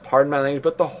pardon my language,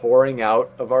 but the whoring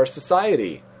out of our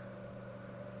society.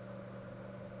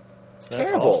 It's That's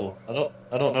terrible. awful.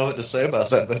 I don't know what to say about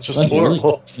that. That's just Plus,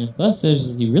 horrible. Plus,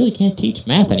 you really can't teach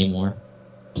math anymore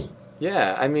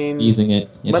Yeah, I mean, using it.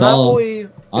 It's Monopoly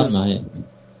all is, automated.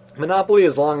 Monopoly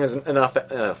is long as enough.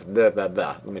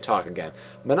 Let me talk again.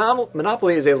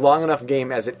 Monopoly is a long enough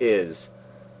game as it is,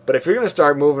 but if you're going to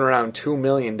start moving around $2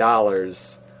 million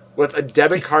with a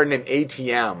debit card and an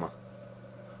ATM,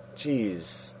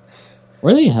 jeez.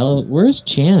 Where's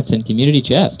Chance and Community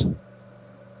Chest?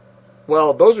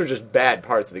 Well, those are just bad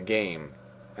parts of the game,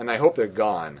 and I hope they're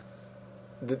gone.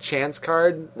 The chance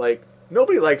card,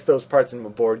 nobody likes those parts in a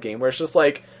board game where it's just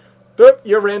like,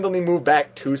 you're randomly moved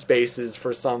back 2 spaces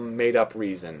for some made-up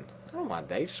reason. I don't want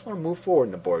that. You just want to move forward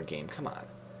in a board game. Come on.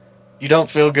 You don't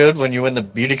feel good when you win the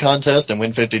beauty contest and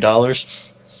win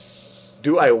 $50?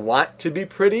 Do I want to be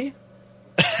pretty?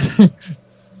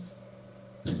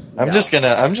 I'm just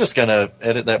gonna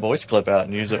edit that voice clip out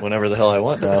and use it whenever the hell I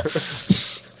want now.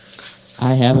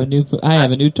 I have a new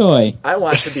toy. I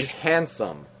want to be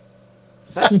handsome.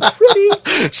 Not pretty.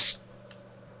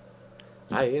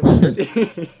 I am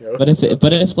pretty. But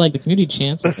if like the community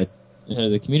chance,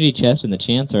 the community chest and the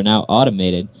chance are now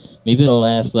automated, maybe it'll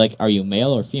ask are you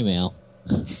male or female?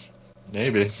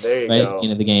 Maybe. There you right go.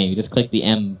 into the game, you just click the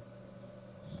M,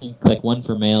 click 1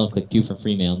 for male, click 2 for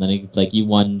female, and then it's like you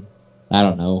won. I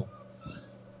don't know,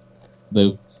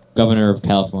 the governor of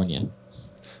California.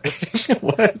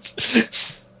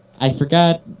 What? I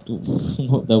forgot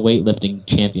the weightlifting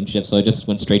championship, so I just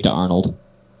went straight to Arnold.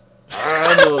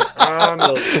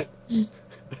 Arnold.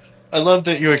 I love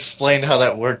that you explained how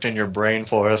that worked in your brain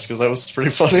for us, because that was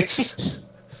pretty funny.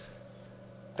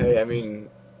 Hey, I mean,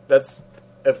 that's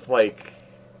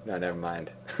no, never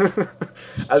mind.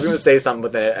 I was going to say something,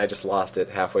 but then I just lost it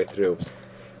halfway through.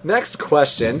 Next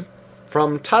question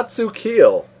from Tatsu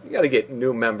Keel. You got to get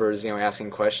new members, asking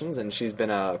questions, and she's been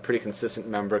a pretty consistent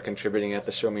member contributing at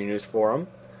the Show Me News forum.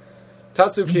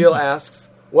 Tatsu Keel asks,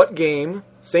 what game,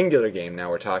 singular game now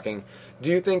we're talking, do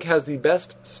you think has the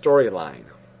best storyline?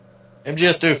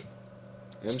 MGS2.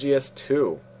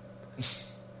 MGS2.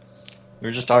 We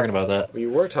were just talking about that. We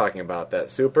were talking about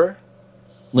that. Super?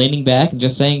 Leaning back and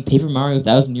just saying Paper Mario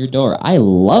Thousand Year Door. I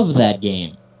love that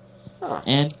game. Huh.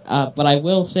 And but I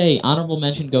will say, honorable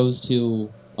mention goes to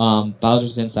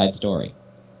Bowser's Inside Story.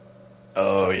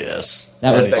 Oh, yes.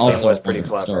 That was game also was a pretty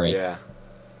wonderful clever, story. yeah.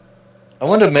 I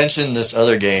wanted to mention this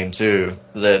other game, too,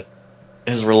 that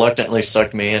has reluctantly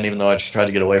sucked me in, even though I tried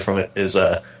to get away from it, is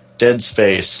Dead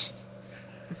Space.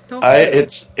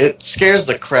 It scares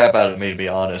the crap out of me, to be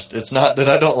honest. It's not that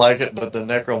I don't like it, but the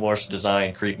Necromorph's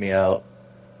design creeped me out.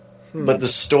 But the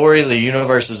story, the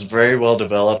universe is very well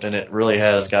developed, and it really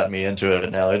has gotten me into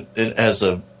it now. It has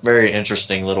a very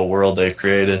interesting little world they've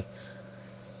created.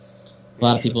 A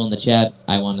lot of people in the chat,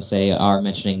 I want to say, are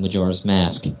mentioning Majora's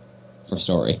Mask for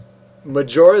story.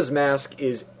 Majora's Mask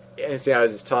is... See, I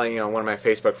was just telling one of my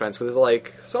Facebook friends, because they're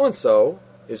like, so-and-so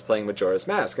is playing Majora's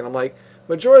Mask. And I'm like,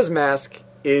 Majora's Mask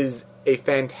is a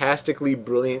fantastically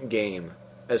brilliant game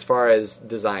as far as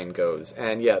design goes.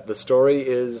 And yeah, the story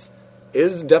is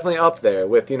definitely up there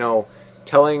with,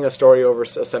 telling a story over a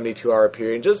 72-hour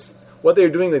period. Just what they're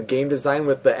doing with game design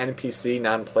with the NPC,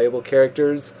 non-playable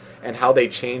characters, and how they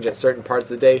change at certain parts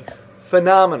of the day.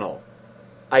 Phenomenal.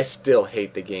 I still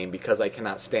hate the game because I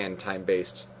cannot stand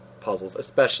time-based puzzles,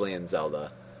 especially in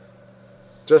Zelda.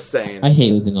 Just saying. I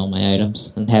hate losing all my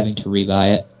items and having to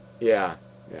rebuy it. Yeah.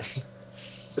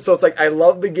 So it's like, I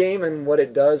love the game and what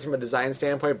it does from a design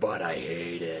standpoint, but I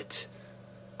hate it.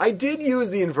 I did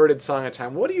use the inverted Song of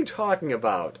Time. What are you talking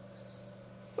about?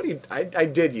 I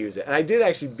did use it, and I did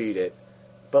actually beat it.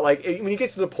 But when you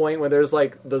get to the point where there's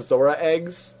the Zora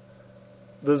eggs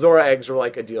were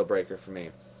a deal breaker for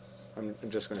me. I'm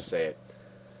just going to say it.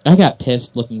 I got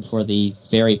pissed looking for the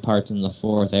fairy parts in the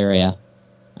 4th area.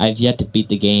 I've yet to beat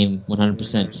the game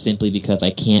 100% simply because I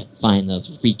can't find those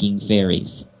freaking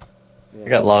fairies. I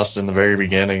got lost in the very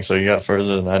beginning, so you got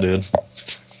further than I did.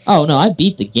 Oh, no, I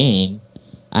beat the game.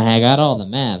 I got all the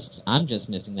masks. I'm just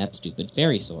missing that stupid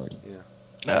fairy sword.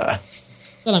 Yeah.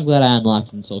 But I'm glad I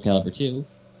unlocked in Soul Calibur 2.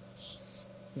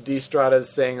 D-Strata's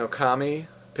saying Okami.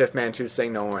 Piffman 2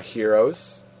 saying No More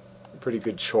Heroes. Pretty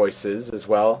good choices as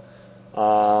well.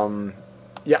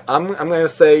 Yeah, I'm going to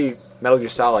say Metal Gear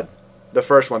Solid. The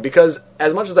first one. Because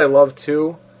as much as I love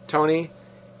 2, Tony,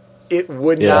 it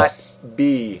would not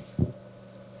be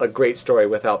a great story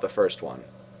without the first one.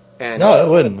 And no, it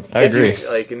wouldn't. I agree.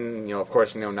 Of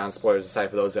course, non-spoilers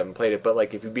aside for those who haven't played it, but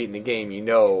if you've beaten the game, you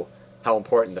know how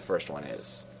important the first one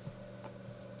is.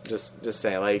 Just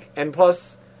saying, and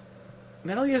plus,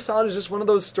 Metal Gear Solid is just one of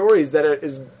those stories that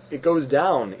it goes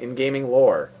down in gaming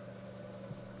lore.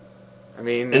 I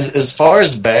mean, as far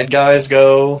as bad guys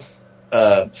go,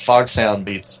 Foxhound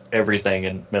beats everything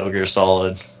in Metal Gear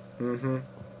Solid. Mm-hmm.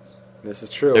 This is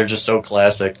true. They're just so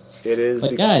classic. It is.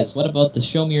 But guys, what about the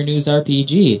Show Me Your News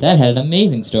RPG? That had an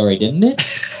amazing story, didn't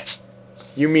it?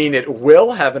 You mean it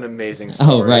will have an amazing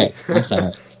story? Oh, right. I'm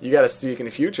sorry. You got to speak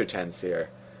in future tense here.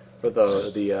 For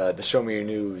the Show Me Your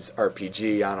News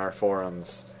RPG on our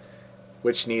forums,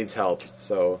 which needs help,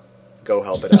 so go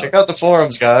help it out. Check out the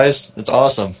forums, guys. It's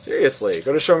awesome. Seriously,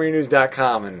 go to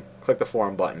showmeyournews.com and click the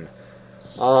forum button.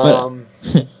 But,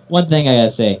 one thing I gotta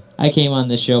say, I came on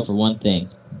this show for one thing: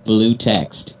 blue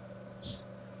text.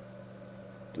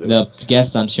 The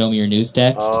guest on Show Me Your News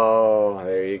text. Oh,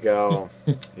 there you go.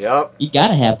 Yep. You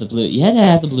gotta have the blue. You had to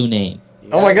have the blue name.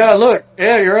 Oh my God! Look,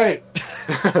 yeah, you're right.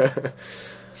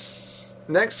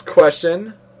 Next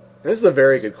question. This is a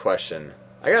very good question.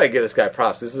 I gotta give this guy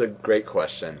props. This is a great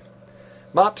question.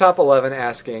 MopTop11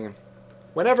 asking,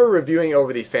 whenever reviewing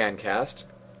over the Fancast,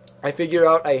 I figure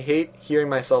out I hate hearing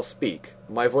myself speak.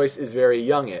 My voice is very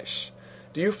youngish.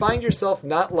 Do you find yourself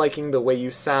not liking the way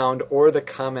you sound or the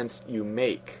comments you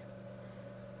make?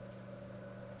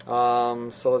 So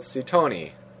let's see.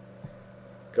 Tony,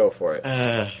 go for it.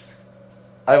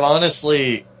 I've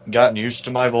honestly gotten used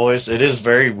to my voice. It is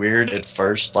very weird at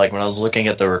first. Like when I was looking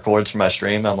at the records for my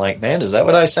stream, I'm like, man, is that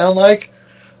what I sound like?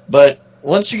 But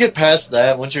once you get past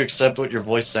that, once you accept what your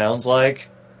voice sounds like,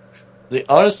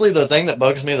 honestly, the thing that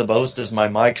bugs me the most is my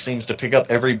mic seems to pick up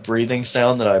every breathing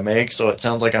sound that I make, so it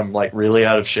sounds like I'm like really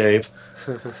out of shape.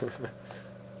 I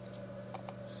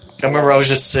remember I was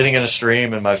just sitting in a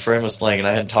stream and my friend was playing and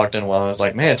I hadn't talked in a while. I was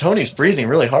like, man, Tony's breathing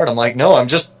really hard. I'm like, no, I'm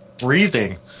just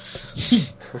breathing.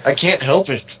 I can't help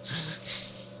it.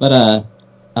 But,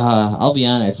 I'll be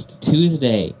honest,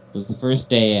 Tuesday was the first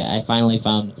day I finally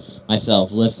found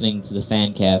myself listening to the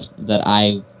Fancast that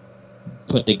I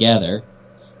put together.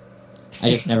 I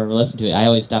just never listened to it. I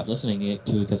always stopped listening to it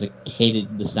because I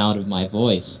hated the sound of my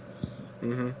voice.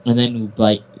 Mm-hmm. And then,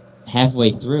 like,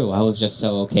 halfway through, I was just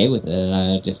so okay with it, and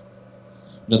I just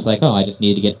like, oh, I just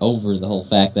need to get over the whole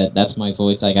fact that that's my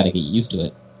voice, I gotta get used to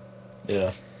it.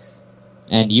 Yeah.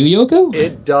 And you, Yoko?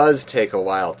 It does take a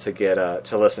while to get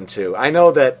to listen to. I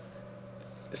know that.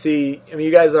 See, I mean,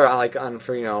 you guys are like on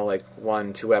for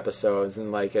 1-2 episodes,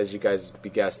 and like as you guys be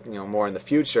guests, more in the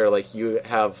future, like you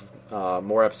have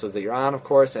more episodes that you're on, of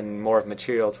course, and more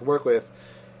material to work with.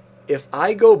 If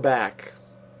I go back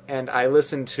and I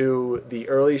listen to the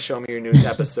early Show Me Your News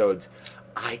episodes,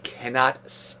 I cannot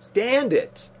stand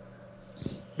it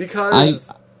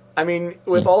because. I mean,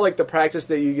 with all, like, the practice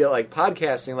that you get, like,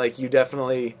 podcasting, like, you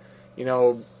definitely,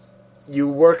 you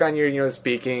work on your,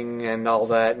 speaking and all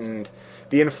that, and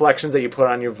the inflections that you put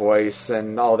on your voice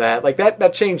and all that, like,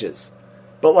 that changes.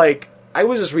 But, like, I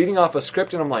was just reading off a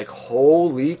script, and I'm like,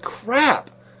 holy crap!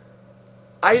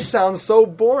 I sound so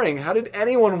boring. How did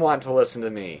anyone want to listen to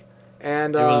me?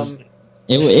 And, I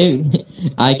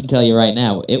can tell you right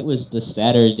now, it was the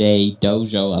Saturday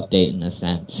Dojo update in a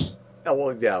sense. Oh,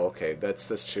 well, yeah, okay, that's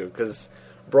true, because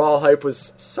Brawl Hype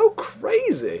was so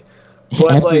crazy.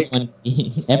 But,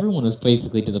 everyone was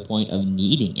basically to the point of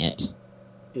needing it.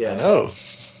 Yeah. I know.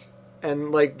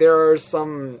 And, like, there are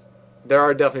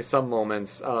definitely some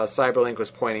moments, Cyberlink was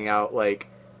pointing out, like,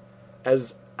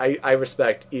 as I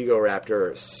respect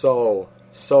Egoraptor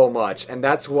so much, and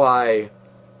that's why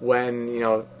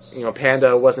when,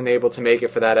 Panda wasn't able to make it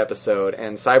for that episode,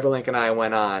 and Cyberlink and I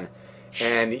went on,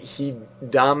 and he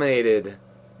dominated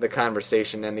the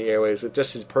conversation and the airwaves with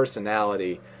just his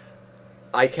personality.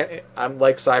 I'm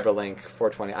like Cyberlink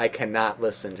 420. I cannot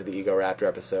listen to the Egoraptor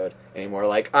episode anymore.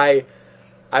 Like I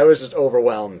was just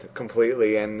overwhelmed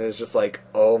completely, and it's just like,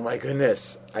 oh my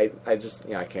goodness, I just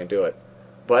I can't do it.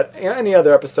 But any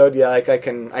other episode, yeah, like I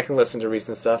can listen to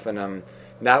recent stuff and I'm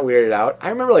not weirded out. I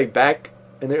remember like back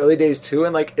in the early days too,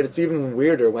 and like it's even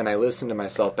weirder when I listen to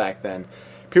myself back then.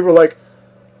 People were like,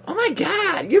 oh my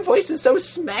god, your voice is so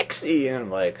smexy. And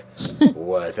I'm like,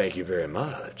 well, thank you very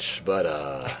much. But,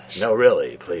 no,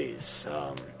 really, please.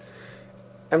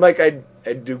 And, like,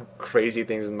 I do crazy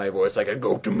things with my voice. Like, I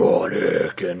go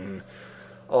demonic and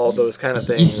all those kind of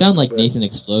things. You sound like Nathan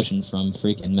Explosion from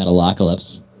freaking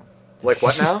Metalocalypse. Like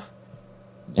what now?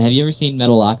 Have you ever seen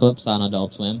Metalocalypse on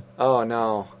Adult Swim? Oh,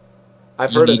 no.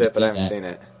 I've heard of it, but I haven't seen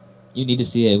it. You need to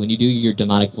see it. When you do your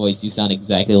demonic voice, you sound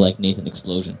exactly like Nathan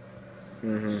Explosion.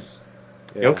 Mm-hmm.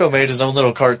 Yeah. Yoko made his own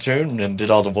little cartoon and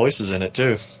did all the voices in it,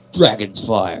 too. Dragon's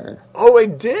Fire. Oh, I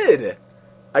did!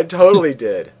 I totally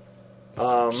did.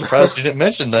 Surprised you didn't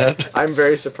mention that. I'm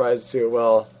very surprised, too.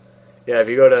 Well, Yeah, if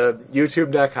you go to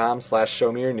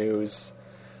youtube.com/showmeyournews,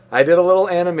 I did a little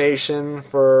animation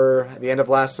for the end of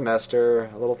last semester,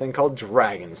 a little thing called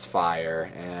Dragon's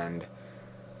Fire, and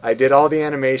I did all the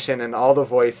animation and all the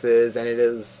voices, and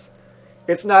it's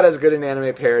not as good an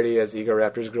anime parody as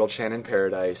Egoraptor's Girl Chan in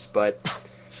Paradise, but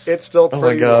it's still pretty...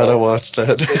 Oh my god, I watched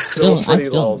that. It's still pretty I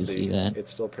still need to lulzy. see that.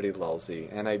 It's still pretty lulzy,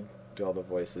 and I do all the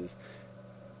voices.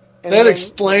 And That then-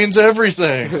 explains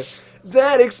everything.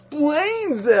 That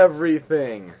explains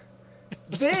everything!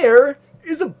 There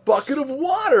is a bucket of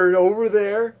water over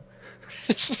there!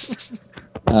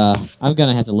 I'm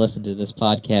gonna have to listen to this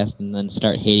podcast and then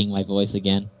start hating my voice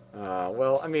again.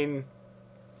 Well, I mean,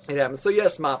 it happens. So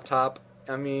yes, Mop Top.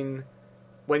 I mean,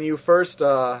 when you first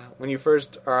are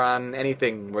on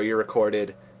anything where you're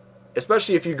recorded,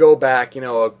 especially if you go back,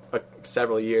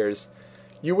 several years,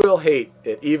 you will hate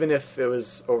it, even if it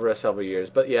was over several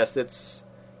years. But yes,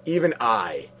 even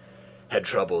I had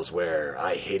troubles where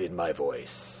I hated my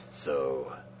voice.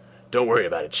 So don't worry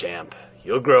about it, champ.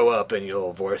 You'll grow up and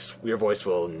your voice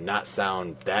will not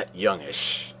sound that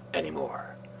youngish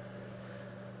anymore.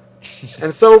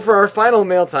 And so for our final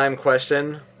mail time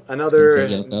question,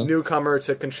 another newcomer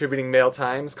to contributing mail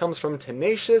times comes from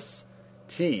Tenacious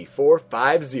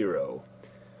T450.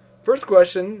 First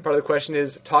question, part of the question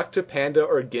is, talk to Panda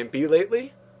or Gimpy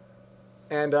lately?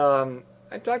 And I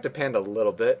talked to Panda a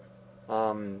little bit.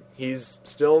 He's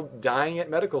still dying at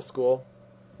medical school.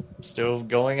 Still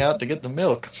going out to get the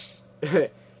milk.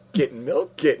 Getting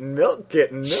milk, getting milk,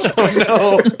 getting milk. Oh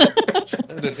no!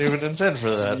 I didn't even intend for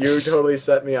that. You totally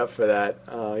set me up for that.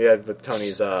 Yeah, but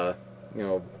Tony's,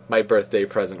 my birthday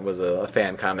present was a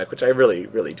fan comic, which I really,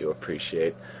 really do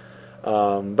appreciate.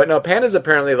 But no, Panda's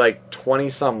apparently like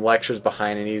 20-some lectures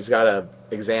behind, and he's got a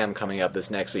exam coming up this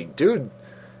next week. Dude,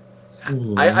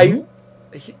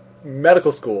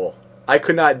 medical school, I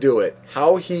could not do it.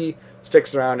 How he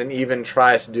sticks around and even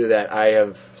tries to do that, I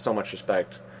have so much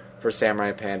respect for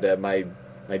Samurai Panda, my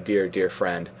dear, dear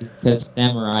friend. Because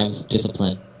Samurai's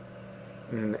discipline.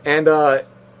 And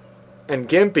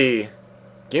Gimpy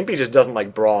just doesn't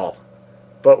like brawl.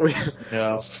 But we'll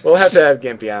have to have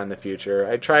Gimpy on in the future.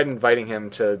 I tried inviting him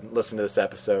to listen to this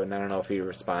episode, and I don't know if he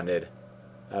responded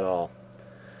at all.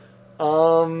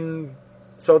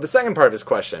 So the second part of his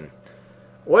question.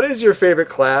 What is your favorite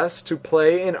class to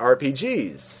play in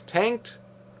RPGs? Tanked?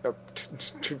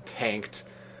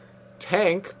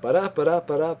 Tank,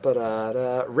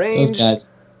 ranged,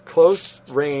 close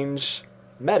range,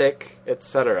 medic,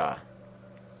 etc.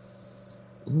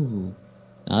 Ooh.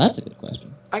 Now that's a good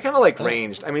question. I kind of like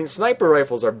ranged. I mean, sniper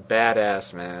rifles are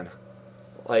badass, man.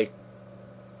 Like,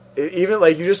 even,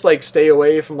 like, you just, like, stay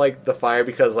away from, like, the fire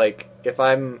because, like, if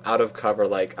I'm out of cover,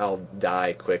 like, I'll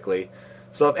die quickly.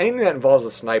 So if anything that involves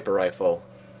a sniper rifle,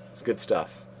 it's good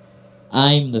stuff.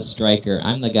 I'm the striker.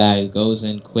 I'm the guy who goes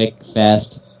in quick,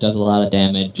 fast, does a lot of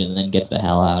damage, and then gets the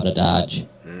hell out of Dodge.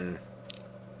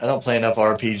 I don't play enough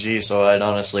RPG, so I'd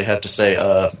honestly have to say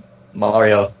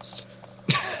Mario.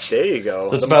 There you go.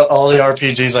 That's about all the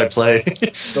RPGs I play.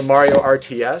 The Mario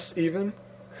RTS, even?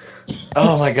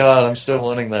 Oh my god, I'm still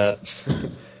wanting that.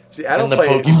 See, I don't and the play...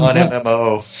 Pokemon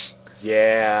MMO.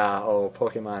 Yeah,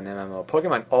 Pokemon MMO.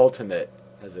 Pokemon Ultimate,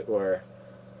 as it were.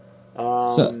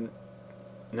 No,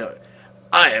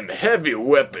 I am heavy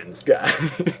weapons guy.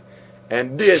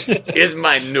 And this is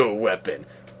my new weapon.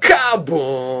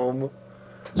 Kaboom!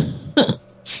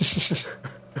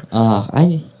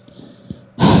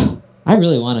 I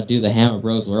really want to do the Hammer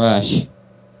Bros Rush.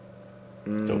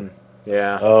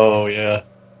 Yeah. Oh yeah.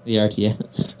 The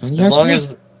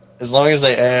RTS. As long as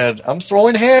they add "I'm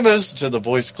throwing hammers" to the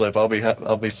voice clip, I'll be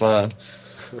fine.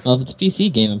 Well, if it's a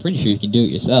PC game, I'm pretty sure you can do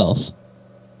it yourself.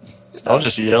 I'll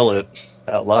just yell it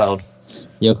out loud.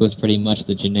 Yoko's pretty much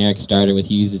the generic starter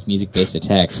with uses music-based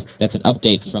attacks. That's an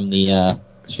update from the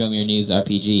Show Me Your News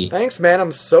RPG. Thanks, man.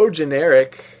 I'm so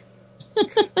generic.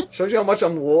 Shows you how much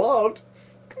I'm loved.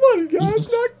 Come on, guys.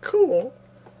 It's not cool.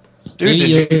 Dude,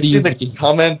 did you see the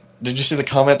comment? Did you see the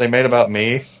comment they made about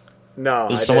me? No.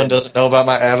 Someone doesn't know about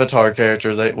my avatar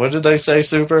character. What did they say,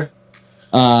 Super?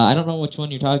 I don't know which one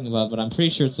you're talking about, but I'm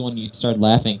pretty sure it's the one you started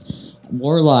laughing.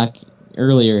 Warlock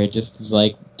earlier, it just was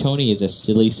like, Tony is a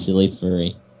silly, silly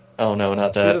furry. Oh no,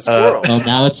 not that. He's a squirrel. Oh,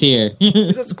 now it's here.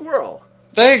 He's a squirrel.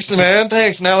 Thanks, man.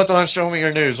 Thanks. Now it's on Show Me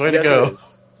Your News. Way to go.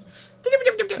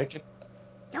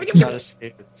 I cannot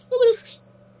escape it.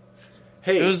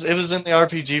 Hey, It was in the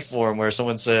RPG forum where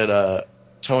someone said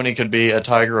Tony could be a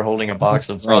tiger holding a box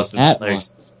of frosted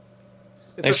flakes.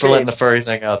 Thanks for letting the furry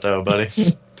thing out, though, buddy.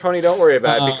 Tony, don't worry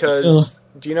about it, because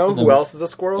do you know who else is a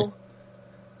squirrel?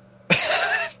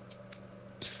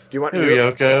 Do you want Who,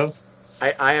 Yoko?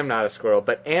 I am not a squirrel,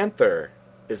 but Anther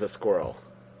is a squirrel.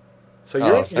 So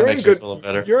That makes me feel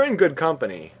better. You're in good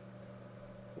company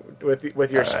with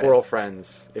your All right. squirrel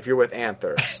friends if you're with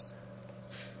Anther.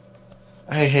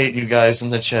 I hate you guys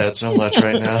in the chat so much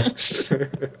right now.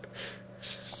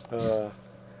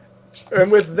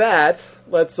 And with that,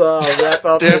 let's wrap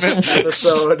up Damn this it.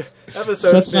 episode That's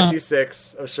not-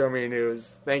 56 of Show Me Your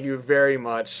News. Thank you very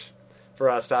much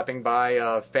for stopping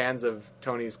by, fans of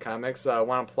Tony's comics.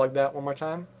 Want to plug that one more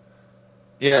time?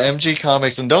 Yeah, MG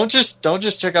Comics, and don't just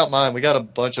check out mine. We got a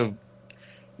bunch of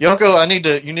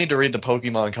Yoko. You need to read the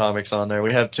Pokemon comics on there.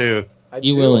 We have two.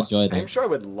 You will enjoy them. I'm sure I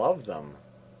would love them.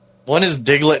 One is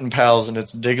Diglett and Pals, and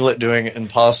it's Diglett doing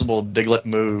impossible Diglett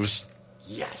moves.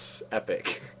 Yes,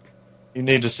 epic. You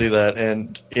need to see that.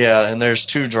 And yeah, and there's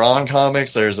two drawn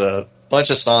comics. There's a bunch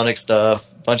of Sonic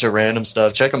stuff, a bunch of random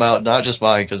stuff. Check them out, not just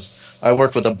mine, because I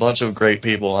work with a bunch of great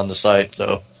people on the site.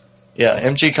 So yeah,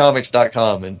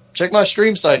 mgcomics.com. And check my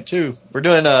stream site too. We're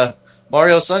doing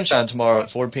Mario Sunshine tomorrow at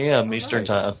 4 p.m. Eastern Nice.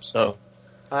 time. So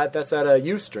That's at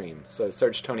Ustream, so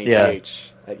search Tony Yeah.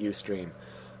 TH at Ustream.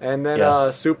 And then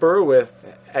Yes. Super with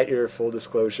At Your Full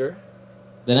Disclosure.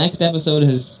 The next episode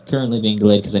is currently being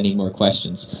delayed because I need more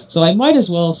questions. So I might as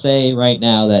well say right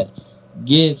now that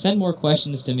send more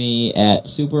questions to me at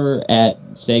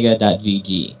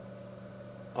super@sega.vg.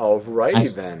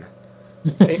 Alrighty then.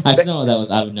 I know that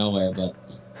was out of nowhere, but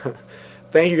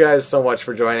Thank you guys so much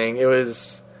for joining. It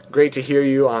was great to hear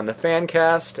you on the fan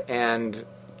cast, and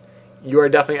you are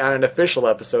definitely on an official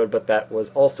episode, but that was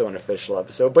also an official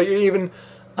episode. But you're even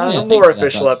on Yeah, a more thanks for that,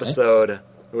 official by the way. episode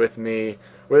with me.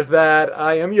 With that,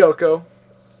 I am Yoko.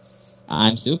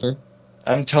 I'm super.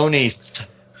 I'm Tony.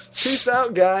 Peace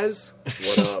out, guys.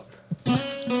 What up?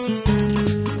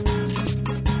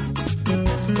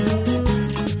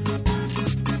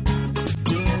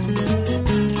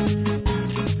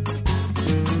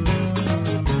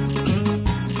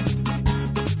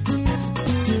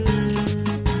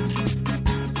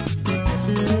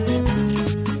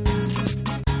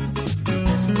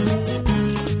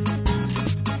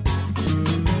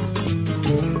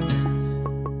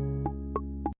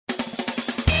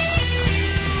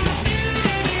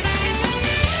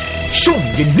 Show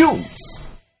me your news.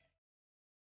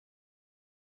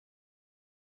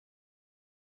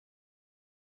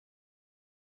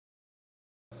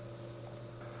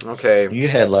 Okay. You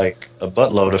had like a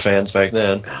buttload of fans back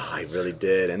then. Oh, I really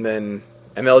did. And then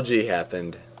MLG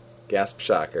happened. Gasp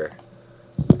shocker.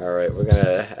 Alright, we're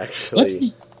gonna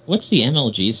actually... What's the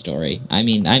MLG story? I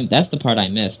mean, that's the part I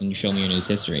missed when you show me your news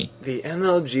history. The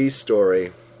MLG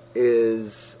story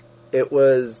is... It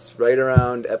was right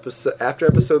around after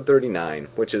episode 39,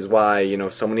 which is why,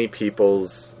 so many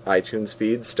people's iTunes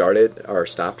feeds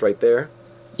stopped right there.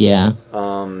 Yeah.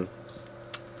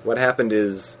 What happened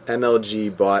is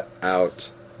MLG bought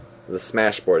out the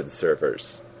Smashboard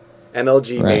servers.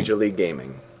 MLG Right. Major League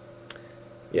Gaming.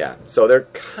 Yeah, so they're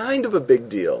kind of a big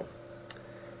deal.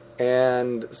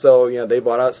 And so, they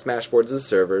bought out Smashboards'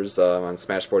 servers. On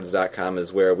Smashboards.com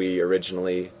is where we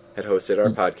originally had hosted our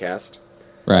podcast.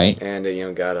 Right. And,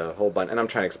 got a whole bunch. And I'm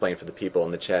trying to explain for the people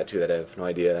in the chat, too, that have no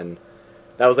idea. And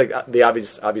that was, like, the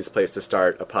obvious place to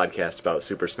start a podcast about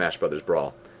Super Smash Bros.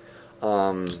 Brawl.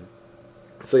 So,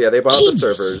 yeah, they bought out the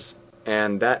servers.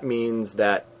 And that means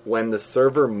that when the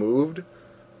server moved,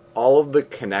 all of the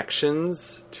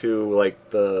connections to, like,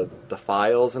 the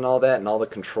files and all that, and all the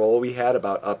control we had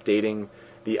about updating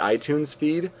the iTunes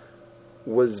feed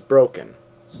was broken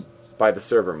by the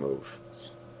server move.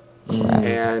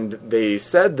 And they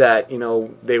said that,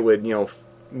 they would,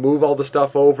 move all the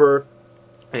stuff over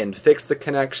and fix the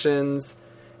connections.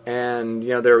 And,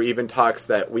 there were even talks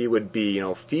that we would be,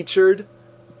 featured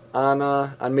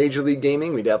on Major League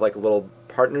Gaming. We'd have, like, a little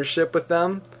partnership with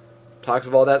them. Talks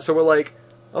of all that. So we're like,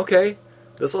 okay,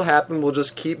 this will happen. We'll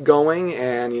just keep going.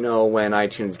 And, when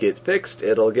iTunes get fixed,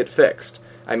 it'll get fixed.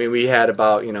 I mean, we had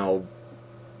about,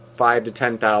 5,000 to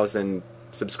 10,000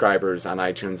 subscribers on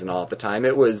iTunes and all at the time.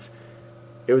 It was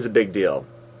a big deal.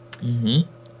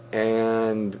 Mm-hmm.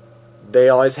 And they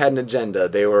always had an agenda.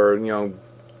 They were,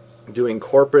 doing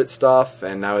corporate stuff,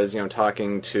 and I was,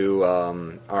 talking to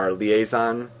our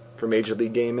liaison for Major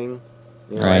League Gaming,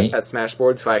 Right. at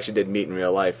Smashboards, who I actually did meet in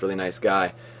real life. Really nice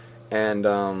guy.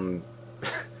 And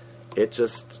it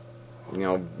just,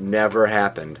 never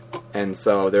happened. And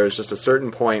so there was just a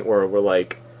certain point where we're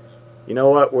like, you know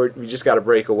what, we just got to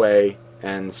break away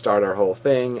and start our whole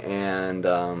thing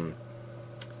and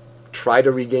try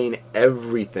to regain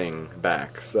everything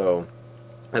back. So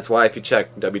that's why if you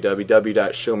check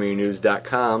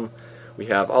www.showmeyournews.com, we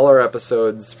have all our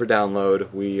episodes for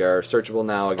download. We are searchable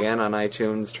now again on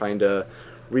iTunes, trying to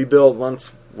rebuild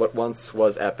what once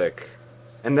was epic.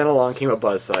 And then along came a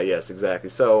buzzsaw, yes,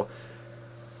 exactly. So,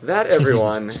 that,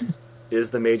 everyone, is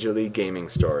the Major League Gaming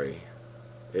story.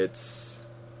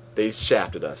 They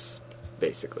shafted us,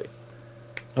 basically.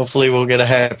 Hopefully we'll get a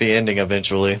happy ending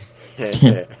eventually.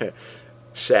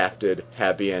 Shafted,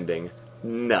 happy ending.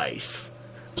 Nice.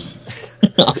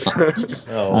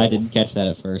 Oh. I didn't catch that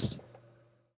at first.